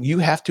should be, you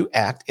have to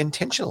act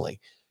intentionally.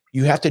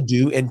 You have to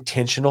do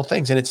intentional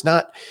things. And it's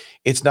not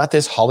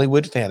this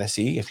Hollywood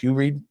fantasy. If you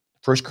read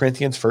 1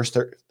 Corinthians, 1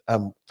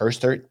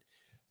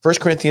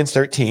 Corinthians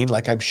 13,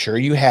 like I'm sure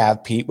you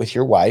have, Pete, with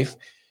your wife,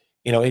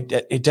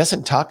 it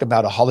doesn't talk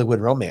about a Hollywood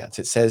romance.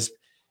 It says,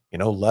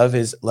 love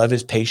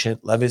is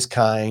patient, love is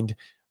kind,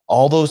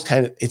 all those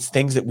it's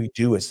things that we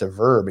do. It's the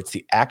verb, it's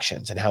the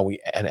actions and how we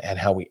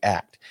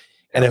act.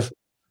 And if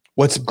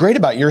what's great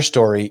about your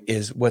story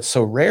is what's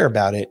so rare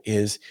about it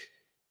is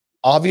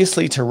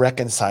obviously to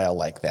reconcile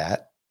like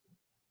that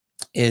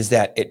is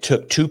that it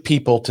took two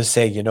people to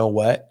say, you know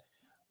what,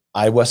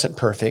 I wasn't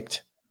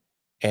perfect.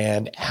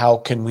 And how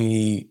can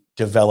we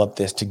develop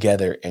this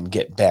together and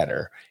get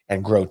better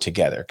and grow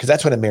together? Because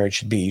that's what a marriage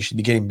should be. You should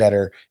be getting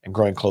better and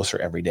growing closer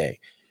every day.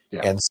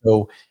 Yeah. And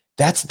so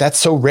that's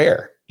so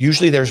rare.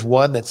 Usually there's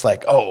one that's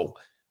like, oh,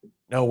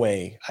 no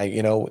way.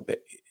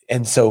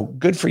 And so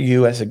good for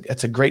you.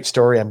 It's a great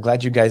story. I'm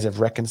glad you guys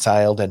have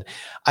reconciled. And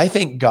I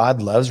think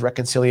God loves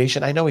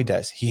reconciliation. I know he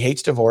does. He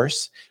hates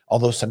divorce,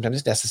 although sometimes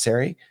it's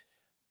necessary.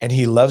 And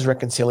he loves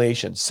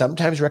reconciliation.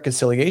 Sometimes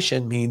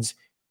reconciliation means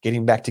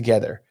getting back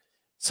together.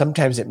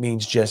 Sometimes it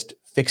means just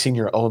fixing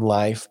your own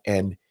life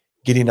and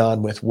getting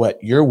on with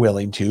what you're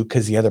willing to,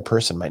 because the other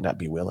person might not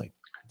be willing.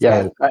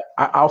 Yeah, so,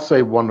 I'll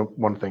say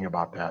one thing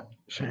about that,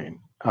 Shane.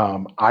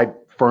 I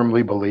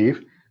firmly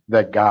believe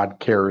that God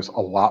cares a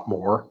lot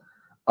more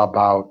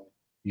about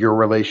your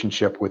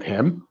relationship with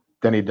him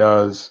than he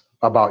does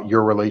about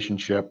your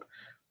relationship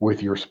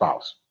with your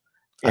spouse.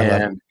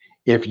 And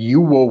if you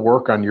will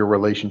work on your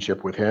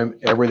relationship with him,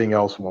 everything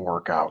else will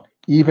work out,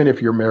 even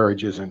if your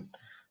marriage isn't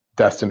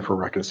destined for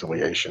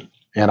reconciliation.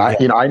 And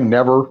I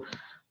never,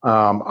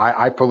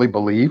 I fully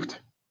believed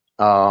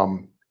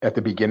at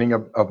the beginning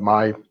of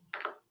my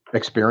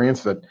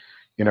experience that,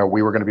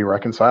 we were going to be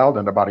reconciled.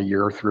 And about a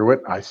year through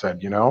it, I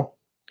said,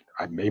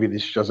 maybe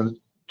this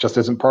just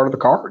isn't part of the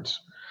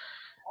cards.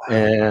 Wow.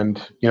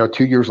 And,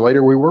 2 years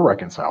later, we were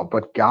reconciled,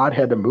 but God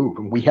had to move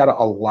and we had to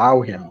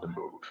allow him to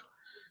move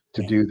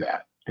to do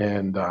that.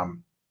 And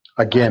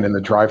again, in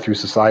the drive-through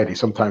society,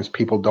 sometimes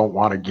people don't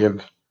want to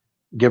give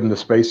them the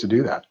space to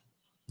do that.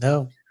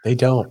 No, they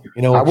don't.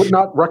 I would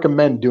not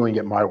recommend doing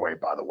it my way,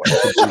 by the way.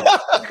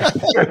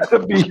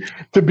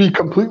 to be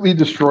completely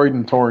destroyed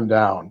and torn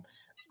down.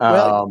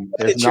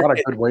 It's not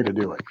a good way to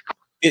do it.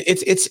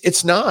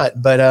 It's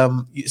not, but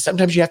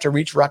sometimes you have to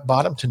reach rock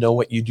bottom to know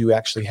what you do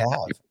actually have.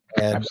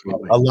 And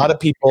absolutely. A lot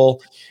of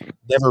people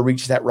never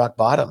reach that rock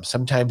bottom.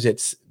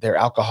 Sometimes they're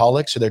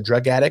alcoholics or they're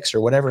drug addicts or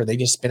whatever. They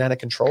just spin out of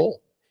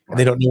control and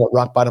they don't know what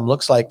rock bottom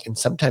looks like. And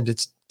sometimes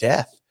it's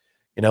death,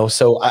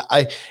 so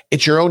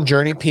it's your own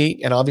journey,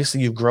 Pete. And obviously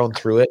you've grown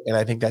through it. And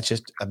I think that's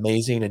just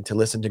amazing. And to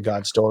listen to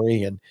God's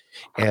story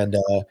and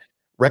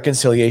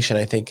reconciliation,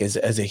 I think is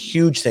a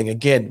huge thing.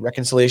 Again,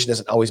 reconciliation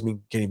doesn't always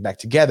mean getting back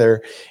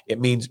together. It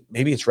means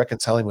maybe it's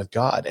reconciling with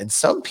God. And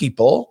some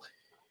people,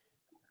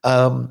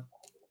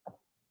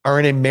 are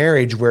in a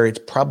marriage where it's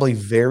probably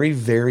very,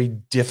 very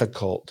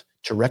difficult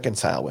to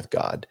reconcile with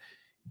God.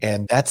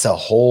 And that's a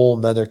whole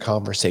nother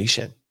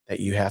conversation that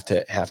you have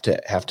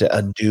to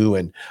undo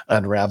and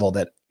unravel,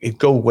 that it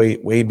go way,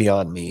 way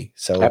beyond me.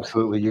 So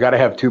absolutely. You got to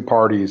have two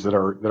parties that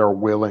are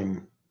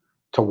willing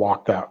to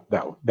walk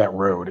that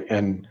road.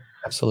 And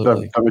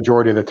absolutely the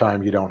majority of the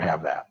time you don't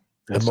have that.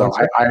 And so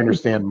I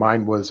understand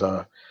mine was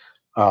a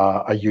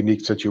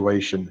unique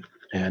situation.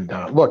 And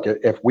look,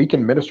 if we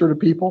can minister to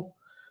people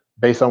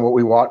based on what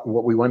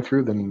we went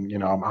through, then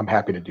I'm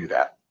happy to do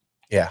that.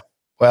 Yeah.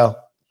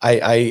 Well,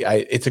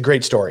 I it's a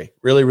great story.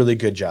 Really, really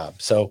good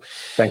job. So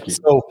thank you.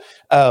 So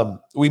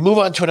we move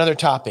on to another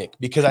topic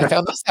because I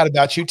found this out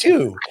about you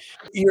too.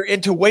 You're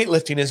into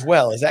weightlifting as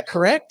well. Is that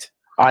correct?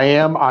 I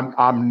am.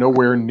 I'm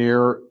nowhere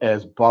near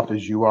as buff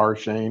as you are,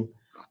 Shane.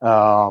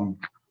 I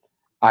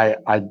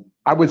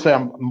would say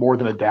I'm more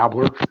than a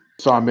dabbler.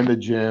 So I'm in the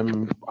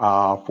gym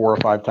 4 or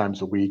 5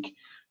 times a week.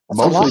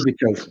 Mostly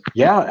because,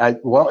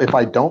 if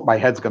I don't, my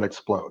head's going to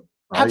explode.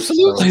 Right?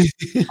 Absolutely.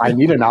 So I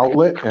need an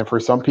outlet. And for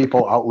some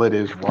people, outlet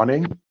is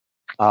running.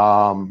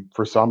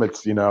 For some,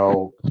 it's,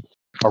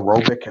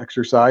 aerobic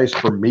exercise.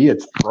 For me,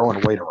 it's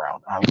throwing weight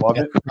around. I love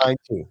it. Mine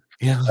too.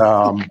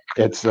 Yeah.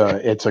 It's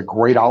a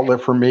great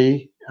outlet for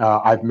me.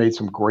 I've made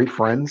some great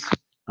friends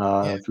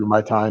through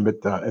my time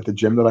at the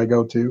gym that I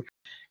go to.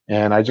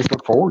 And I just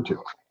look forward to it.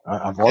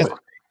 I love it.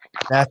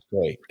 That's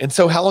great. And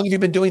so how long have you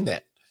been doing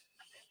that?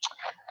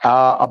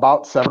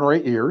 About 7 or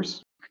 8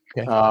 years.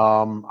 Okay.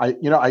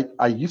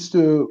 I used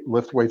to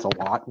lift weights a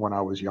lot when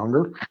I was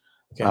younger.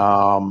 Okay.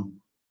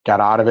 Got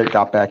out of it,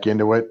 got back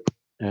into it,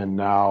 and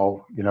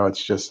now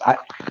it's just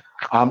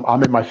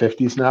I'm in my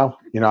 50s now.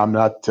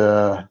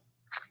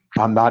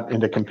 I'm not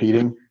into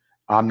competing.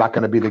 I'm not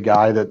going to be the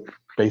guy that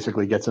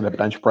basically gets in a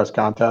bench press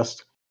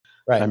contest.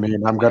 Right. I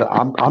mean, I'm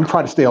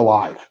trying to stay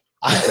alive.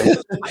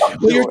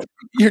 Well,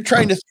 you're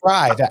trying to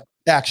thrive.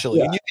 Actually,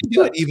 and you can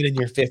do it even in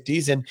your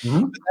 50s, and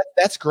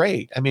that's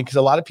great. I mean, because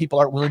a lot of people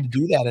aren't willing to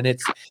do that, and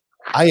it's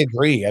I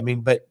agree. I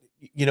mean, but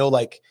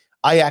like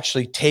I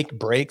actually take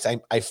breaks.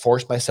 I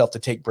force myself to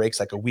take breaks,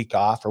 like a week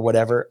off or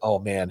whatever. Oh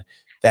man,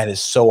 that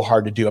is so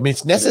hard to do. I mean,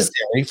 it's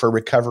necessary for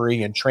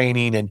recovery and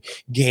training and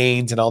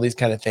gains and all these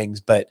kind of things.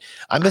 But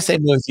I'm the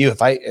same way with you.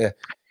 If I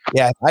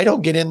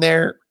don't get in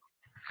there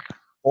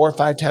 4 or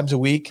 5 times a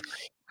week,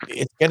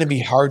 it's going to be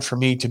hard for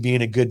me to be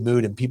in a good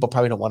mood, and people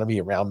probably don't want to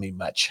be around me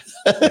much.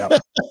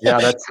 Yeah,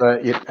 that's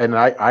it. And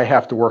I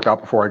have to work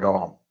out before I go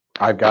home.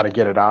 I've got to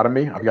get it out of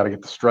me. I've got to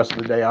get the stress of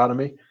the day out of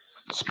me.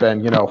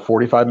 Spend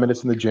 45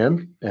 minutes in the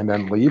gym and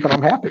then leave, and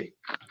I'm happy.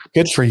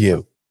 Good for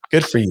you.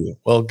 Good for you.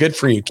 Well, good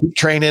for you. Keep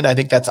training. I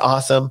think that's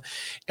awesome.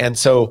 And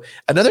so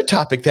another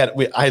topic that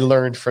I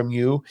learned from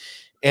you,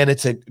 and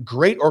it's a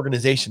great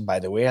organization, by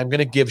the way. I'm going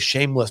to give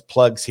shameless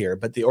plugs here,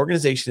 but the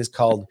organization is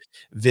called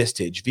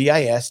Vistage,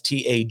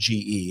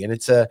 Vistage. And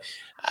it's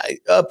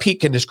Pete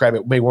can describe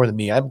it way more than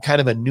me. I'm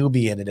kind of a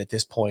newbie in it at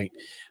this point,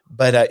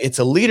 but it's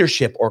a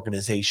leadership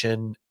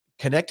organization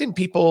connecting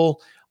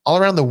people all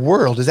around the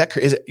world. Is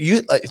it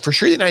you for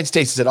sure? The United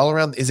States, is it all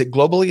around? Is it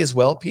globally as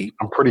well, Pete?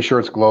 I'm pretty sure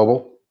it's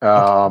global.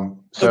 So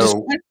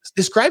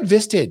describe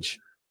Vistage.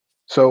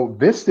 So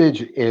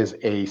Vistage is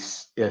a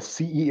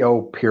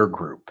CEO peer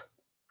group.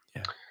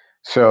 Yeah.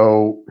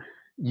 So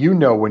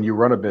when you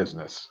run a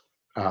business,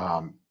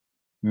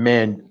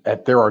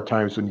 there are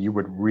times when you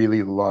would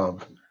really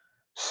love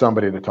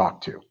somebody to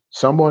talk to,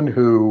 someone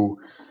who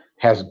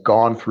has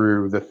gone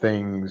through the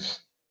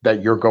things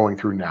that you're going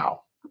through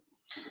now.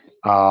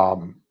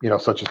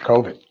 Such as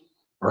COVID,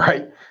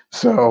 right?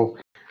 So,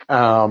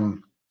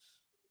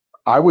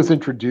 I was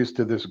introduced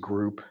to this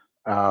group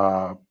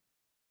about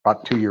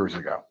 2 years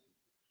ago,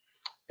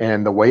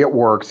 and the way it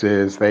works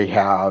is they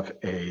have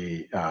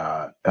a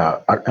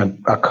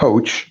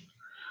coach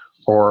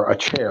or a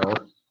chair,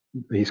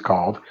 he's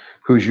called,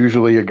 who's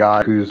usually a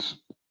guy who's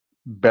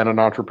been an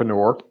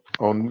entrepreneur,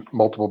 owned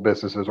multiple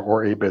businesses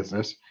or a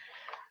business,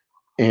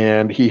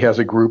 and he has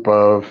a group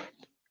of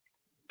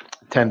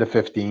 10 to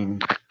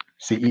 15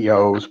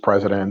 CEOs,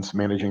 presidents,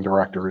 managing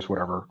directors,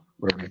 whatever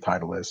the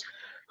title is,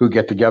 who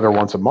get together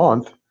once a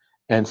month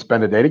and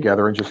spend a day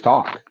together and just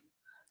talk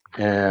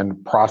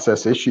and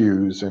process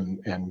issues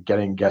and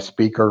getting guest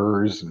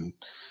speakers. And,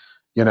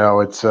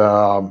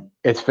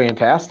 it's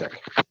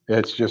fantastic.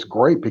 It's just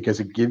great because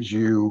it gives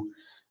you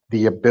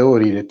the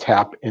ability to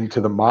tap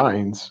into the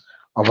minds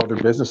of other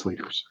business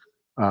leaders.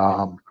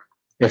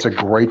 It's a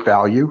great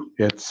value.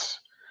 It's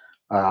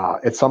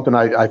something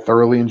I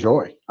thoroughly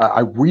enjoy.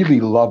 I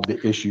really love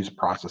the issues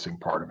processing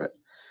part of it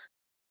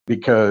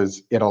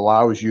because it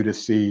allows you to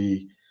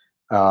see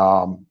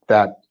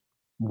that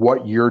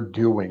what you're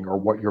doing or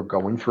what you're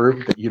going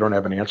through that you don't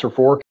have an answer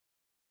for,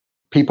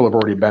 people have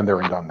already been there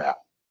and done that.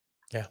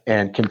 Yeah.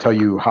 And can tell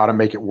you how to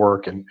make it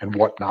work and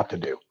what not to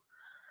do.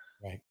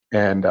 Right.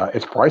 And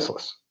it's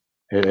priceless.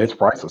 It's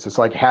priceless. It's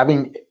like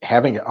having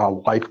a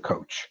life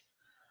coach,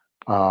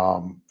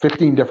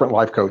 15 different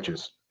life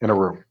coaches in a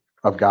room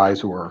of guys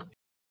who are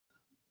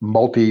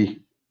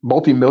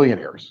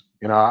multi-millionaires.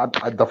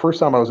 The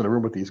first time I was in a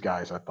room with these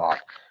guys, I thought,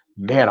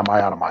 man, am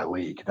I out of my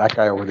league? That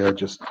guy over there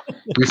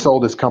he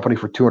sold his company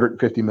for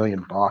 $250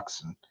 million,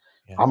 and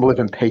I'm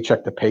living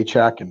paycheck to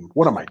paycheck. And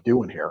what am I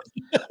doing here?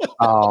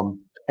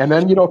 And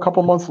then, a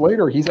couple months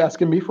later, he's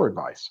asking me for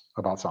advice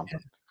about something.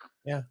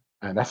 Yeah.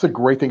 And that's the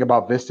great thing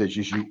about Vistage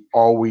is you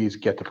always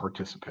get to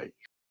participate.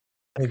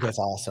 I think that's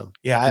awesome.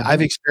 Yeah.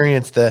 I've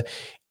experienced the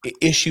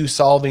issue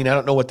solving. I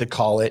don't know what to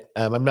call it.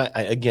 I'm a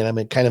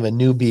kind of a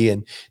newbie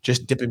and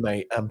just dipping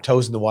my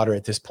toes in the water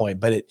at this point,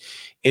 but it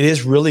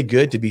is really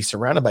good to be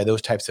surrounded by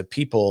those types of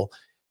people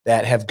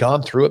that have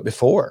gone through it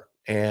before.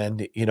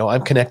 And,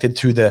 I'm connected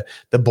through the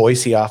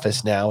Boise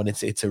office now, and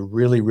it's a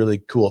really, really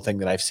cool thing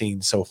that I've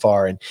seen so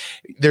far. And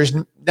there's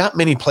not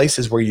many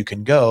places where you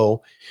can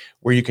go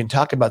where you can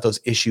talk about those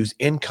issues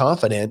in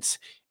confidence.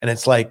 And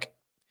it's like,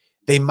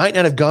 they might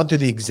not have gone through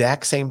the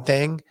exact same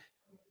thing,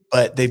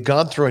 but they've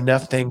gone through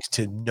enough things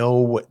to know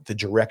what the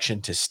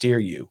direction to steer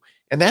you.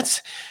 And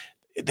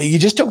you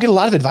just don't get a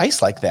lot of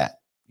advice like that.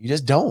 You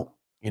just don't,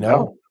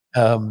 No.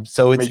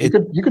 So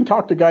you can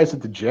talk to guys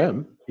at the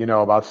gym,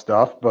 about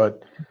stuff,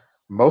 but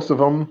most of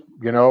them,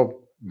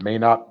 may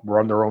not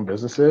run their own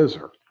businesses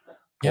or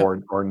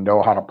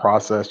know how to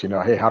process,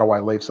 hey, how do I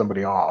lay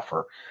somebody off,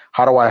 or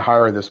how do I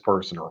hire this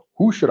person, or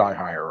who should I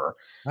hire, or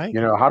right.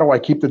 How do I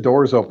keep the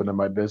doors open in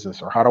my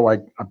business, or how do I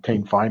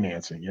obtain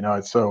financing?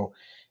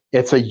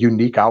 It's a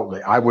unique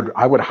outlet. I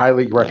would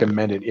highly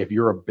recommend it if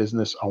you're a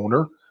business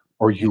owner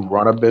or you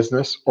run a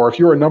business, or if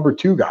you're a number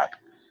two guy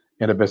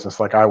in a business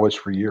like I was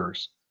for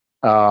years.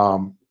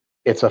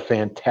 It's a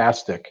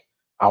fantastic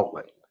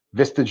outlet.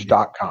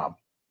 Vistage.com.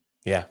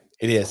 Yeah,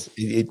 it is.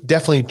 It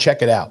definitely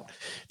check it out.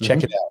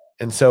 Check it out.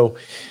 And so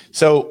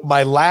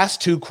my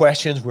last two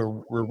questions,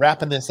 we're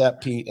wrapping this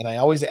up, Pete, and I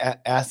always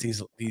ask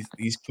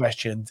these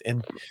questions.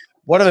 And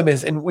one of them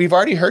is, and we've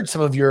already heard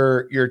some of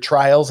your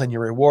trials and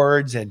your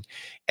rewards and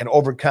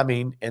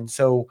overcoming. And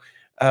so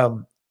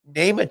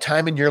name a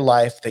time in your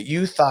life that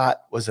you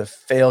thought was a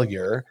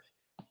failure,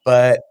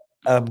 but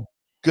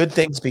good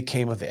things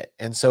became of it.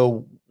 And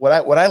so what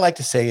I like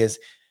to say is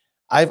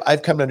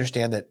I've come to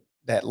understand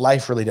that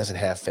life really doesn't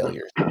have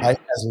failures. Life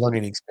has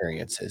learning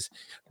experiences,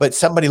 but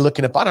somebody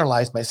looking upon our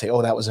lives might say,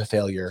 "Oh, that was a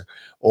failure,"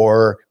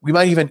 or we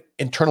might even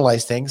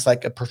internalize things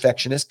like a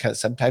perfectionist kind of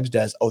sometimes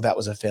does. "Oh, that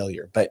was a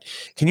failure." But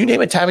can you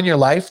name a time in your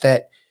life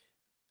that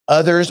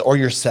others or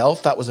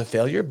yourself thought was a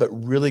failure, but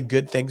really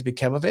good things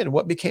became of it, and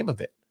what became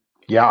of it?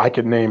 Yeah, I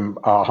could name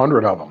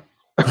 100 of them.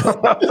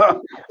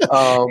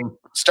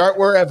 Start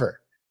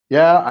wherever.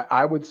 Yeah,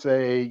 I would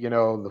say,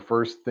 the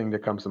first thing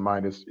that comes to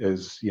mind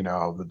is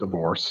the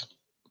divorce.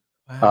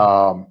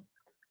 Wow. Um,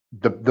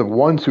 the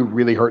ones who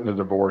really hurt in the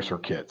divorce are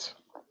kids.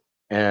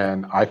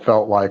 And I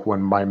felt like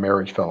when my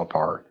marriage fell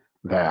apart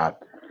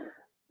that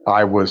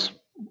I was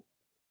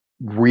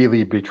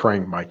really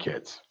betraying my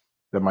kids,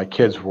 that my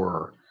kids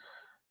were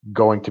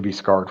going to be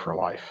scarred for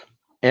life.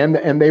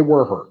 And they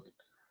were hurt.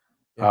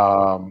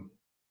 Yeah.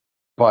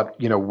 But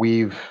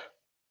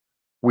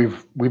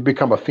we've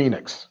become a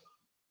phoenix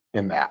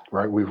in that,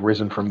 right? We've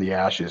risen from the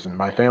ashes and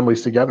my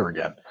family's together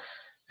again.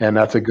 And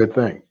that's a good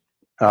thing.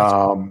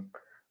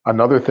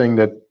 Another thing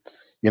that,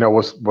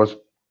 was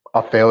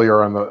a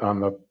failure on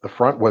the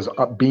front was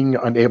being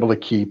unable to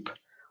keep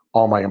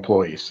all my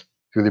employees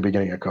through the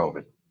beginning of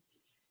COVID.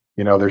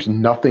 There's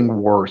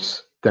nothing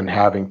worse than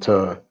having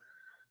to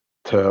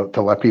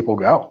let people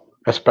go,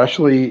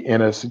 especially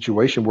in a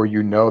situation where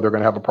they're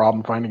going to have a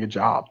problem finding a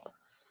job.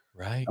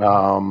 Right.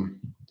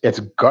 It's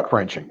gut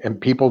wrenching, and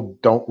people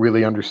don't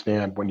really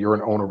understand when you're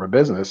an owner of a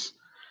business.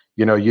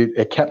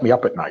 It kept me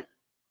up at night.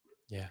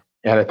 Yeah.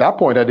 And at that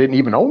point, I didn't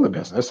even own the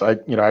business. I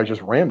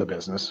just ran the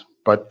business.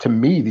 But to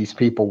me, these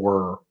people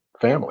were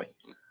family.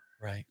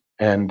 Right.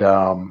 And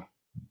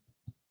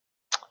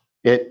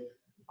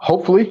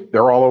hopefully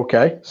they're all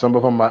okay. Some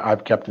of them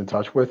I've kept in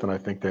touch with, and I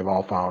think they've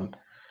all found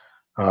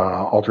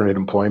alternate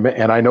employment.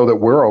 And I know that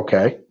we're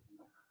okay.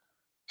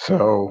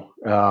 So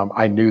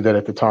I knew that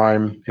at the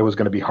time it was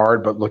going to be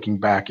hard, but looking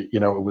back, it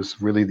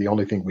was really the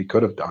only thing we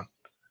could have done.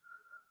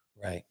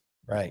 Right.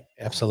 Right.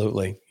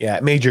 Absolutely. Yeah.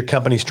 It made your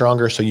company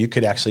stronger so you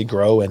could actually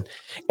grow. And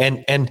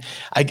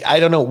I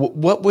don't know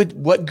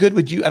what good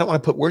would you, I don't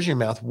want to put words in your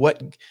mouth.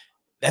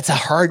 That's a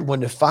hard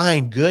one to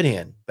find good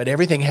in, but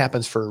everything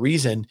happens for a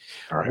reason.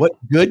 Right. What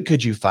good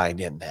could you find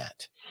in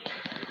that?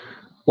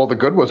 Well, the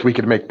good was we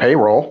could make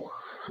payroll.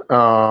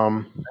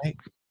 Right.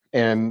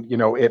 And,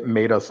 it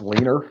made us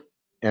leaner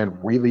and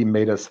really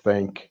made us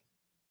think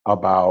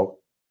about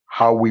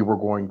how we were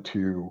going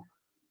to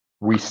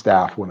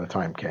restaff when the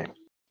time came.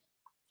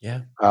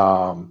 Yeah.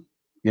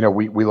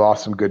 We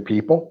lost some good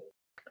people,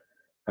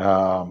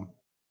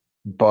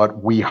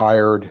 but we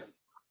hired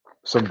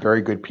some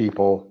very good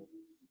people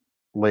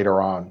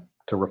later on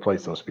to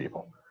replace those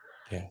people.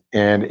 Yeah.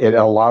 And it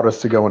allowed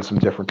us to go in some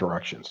different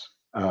directions.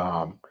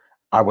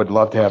 I would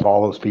love to have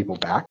all those people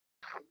back.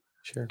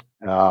 Sure.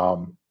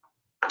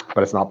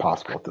 But it's not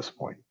possible at this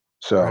point.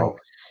 So, right.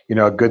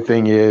 A good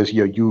thing is,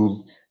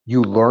 you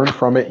learn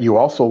from it. You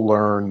also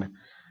learn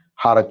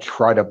how to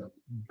try to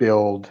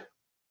build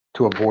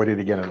to avoid it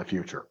again in the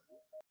future.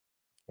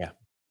 Yeah.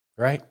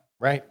 Right.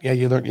 Right. Yeah.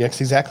 You learn. Yes,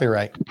 exactly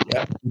right.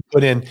 Yeah. You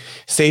put in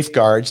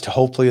safeguards to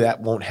hopefully that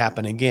won't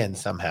happen again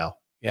somehow.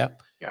 Yeah.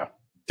 Yeah.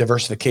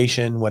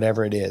 Diversification,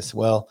 whatever it is.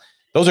 Well,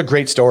 those are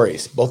great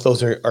stories. Both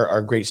those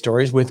are great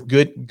stories with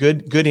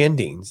good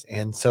endings.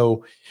 And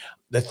so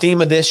the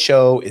theme of this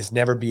show is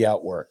never be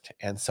outworked.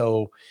 And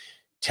so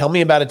tell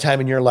me about a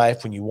time in your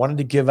life when you wanted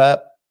to give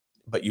up,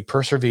 but you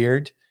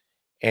persevered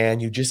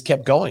and you just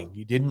kept going.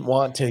 You didn't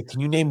want to.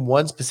 Can you name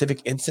one specific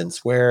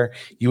instance where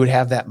you would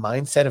have that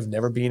mindset of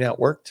never being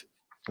outworked?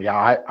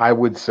 Yeah, I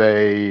would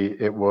say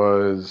it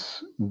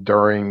was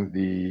during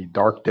the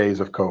dark days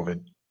of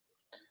COVID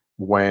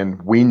when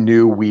we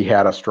knew we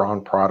had a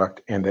strong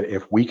product and that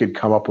if we could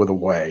come up with a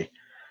way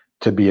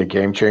to be a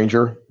game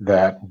changer,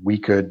 that we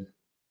could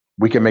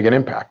make an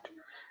impact.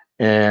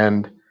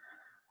 And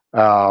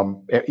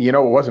it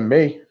wasn't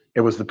me.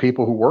 It was the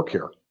people who work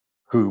here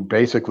who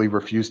basically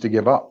refused to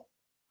give up.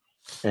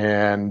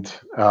 And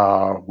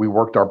we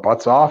worked our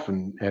butts off.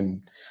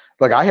 And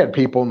like I had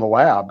people in the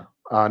lab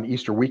on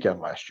Easter weekend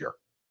last year,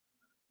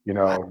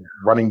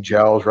 running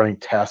gels, running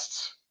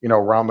tests,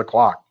 around the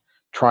clock,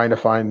 trying to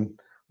find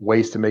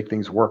ways to make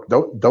things work.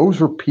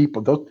 Those are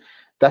people,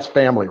 that's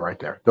family right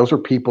there. Those are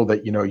people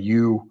that,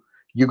 you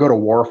go to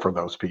war for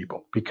those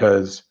people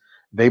because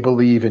they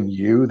believe in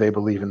you, they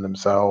believe in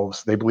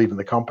themselves, they believe in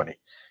the company,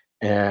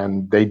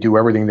 and they do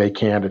everything they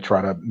can to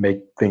try to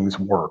make things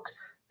work.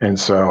 And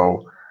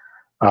so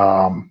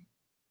I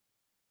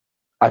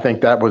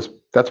think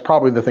that's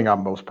probably the thing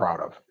I'm most proud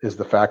of is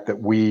the fact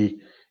that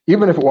we,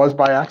 even if it was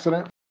by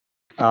accident,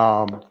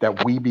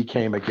 that we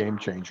became a game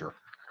changer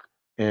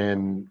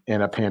in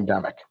a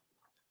pandemic.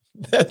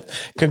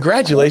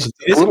 Congratulations.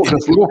 This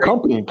little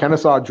company in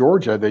Kennesaw,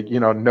 Georgia that,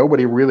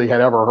 nobody really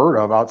had ever heard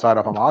of outside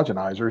of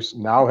homogenizers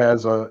now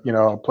has a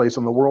place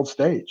on the world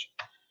stage.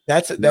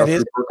 That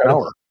is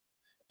incredible.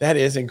 That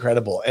is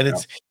incredible. And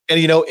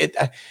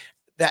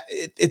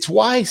it's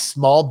why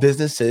small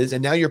businesses,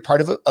 and now you're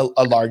part of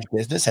a large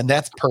business, and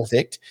that's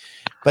perfect.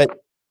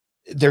 but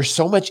there's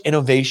so much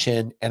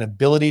innovation and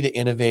ability to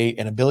innovate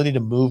and ability to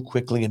move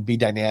quickly and be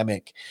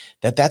dynamic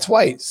that's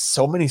why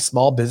so many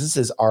small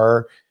businesses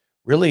are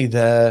really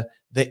the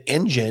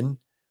engine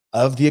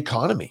of the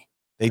economy.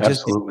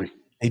 Absolutely.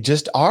 They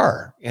just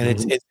are. And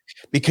Mhm. it's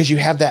because you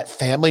have that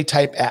family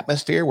type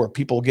atmosphere where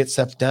people get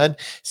stuff done.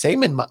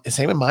 Same in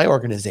my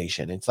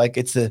organization. It's like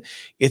it's the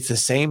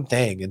same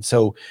thing. And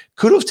so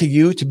kudos to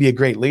you to be a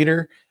great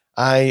leader.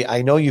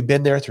 I know you've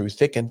been there through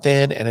thick and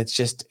thin, and it's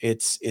just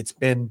it's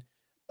been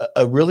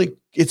a really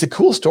it's a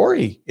cool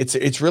story.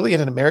 It's really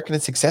an American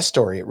success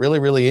story. It really,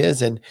 really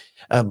is. And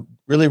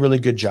really, really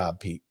good job,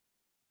 Pete.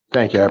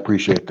 Thank you. I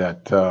appreciate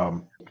that.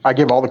 I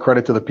give all the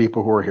credit to the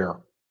people who are here.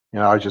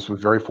 I just was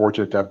very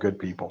fortunate to have good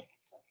people.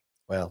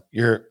 Well,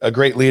 you're a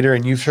great leader,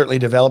 and you've certainly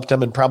developed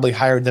them and probably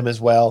hired them as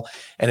well.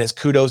 And as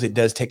kudos, it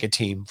does take a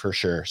team for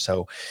sure.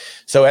 So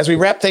as we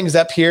wrap things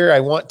up here, I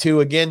want to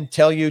again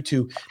tell you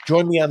to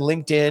join me on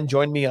LinkedIn,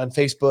 join me on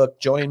Facebook,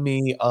 join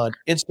me on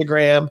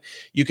Instagram.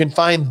 You can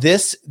find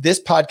this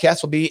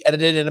podcast will be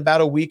edited in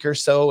about a week or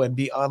so and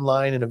be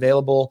online and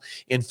available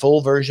in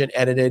full version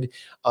edited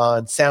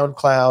on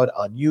SoundCloud,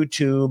 on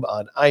YouTube,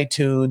 on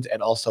iTunes,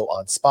 and also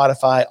on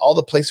Spotify, all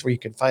the places where you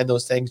can find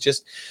those things.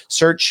 Just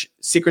search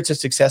Secrets of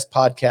Success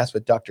podcast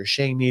with Dr.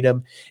 Shane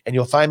Needham, and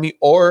you'll find me,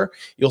 or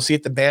you'll see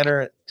at the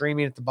banner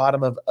streaming at the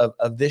bottom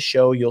of this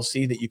show, you'll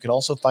see that you can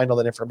also find all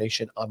that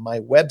information on my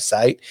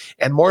website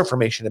and more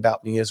information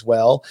about me as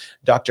well,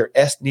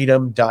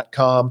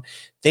 drsneedham.com.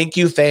 Thank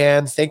you,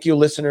 fans. Thank you,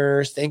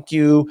 listeners. Thank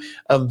you,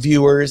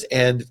 viewers,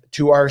 and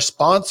to our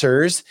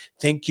sponsors.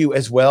 Thank you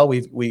as well.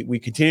 We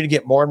continue to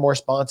get more and more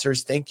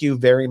sponsors. Thank you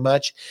very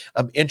much.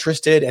 I'm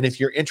interested, and if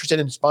you're interested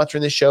in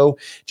sponsoring this show,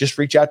 just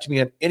reach out to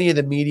me on any of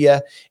the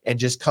media and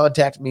just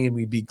contact me, and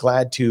we'd be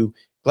glad to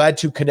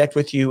connect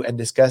with you and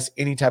discuss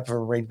any type of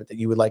arrangement that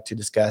you would like to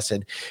discuss.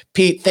 And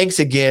Pete, thanks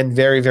again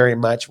very, very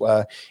much.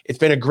 It's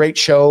been a great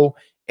show.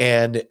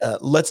 And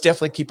let's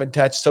definitely keep in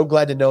touch. So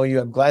glad to know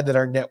you. I'm glad that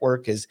our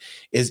network is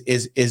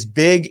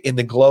big in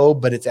the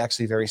globe, but it's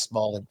actually very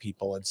small in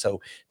people. And so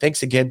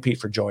thanks again, Pete,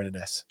 for joining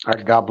us. All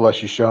right, God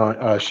bless you,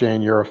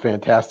 Shane. You're a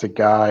fantastic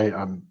guy.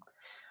 I'm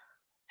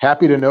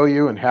happy to know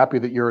you and happy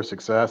that you're a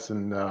success.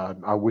 And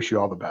I wish you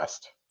all the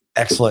best.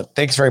 Excellent.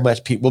 Thanks very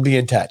much, Pete. We'll be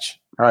in touch.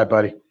 All right,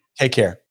 buddy. Take care.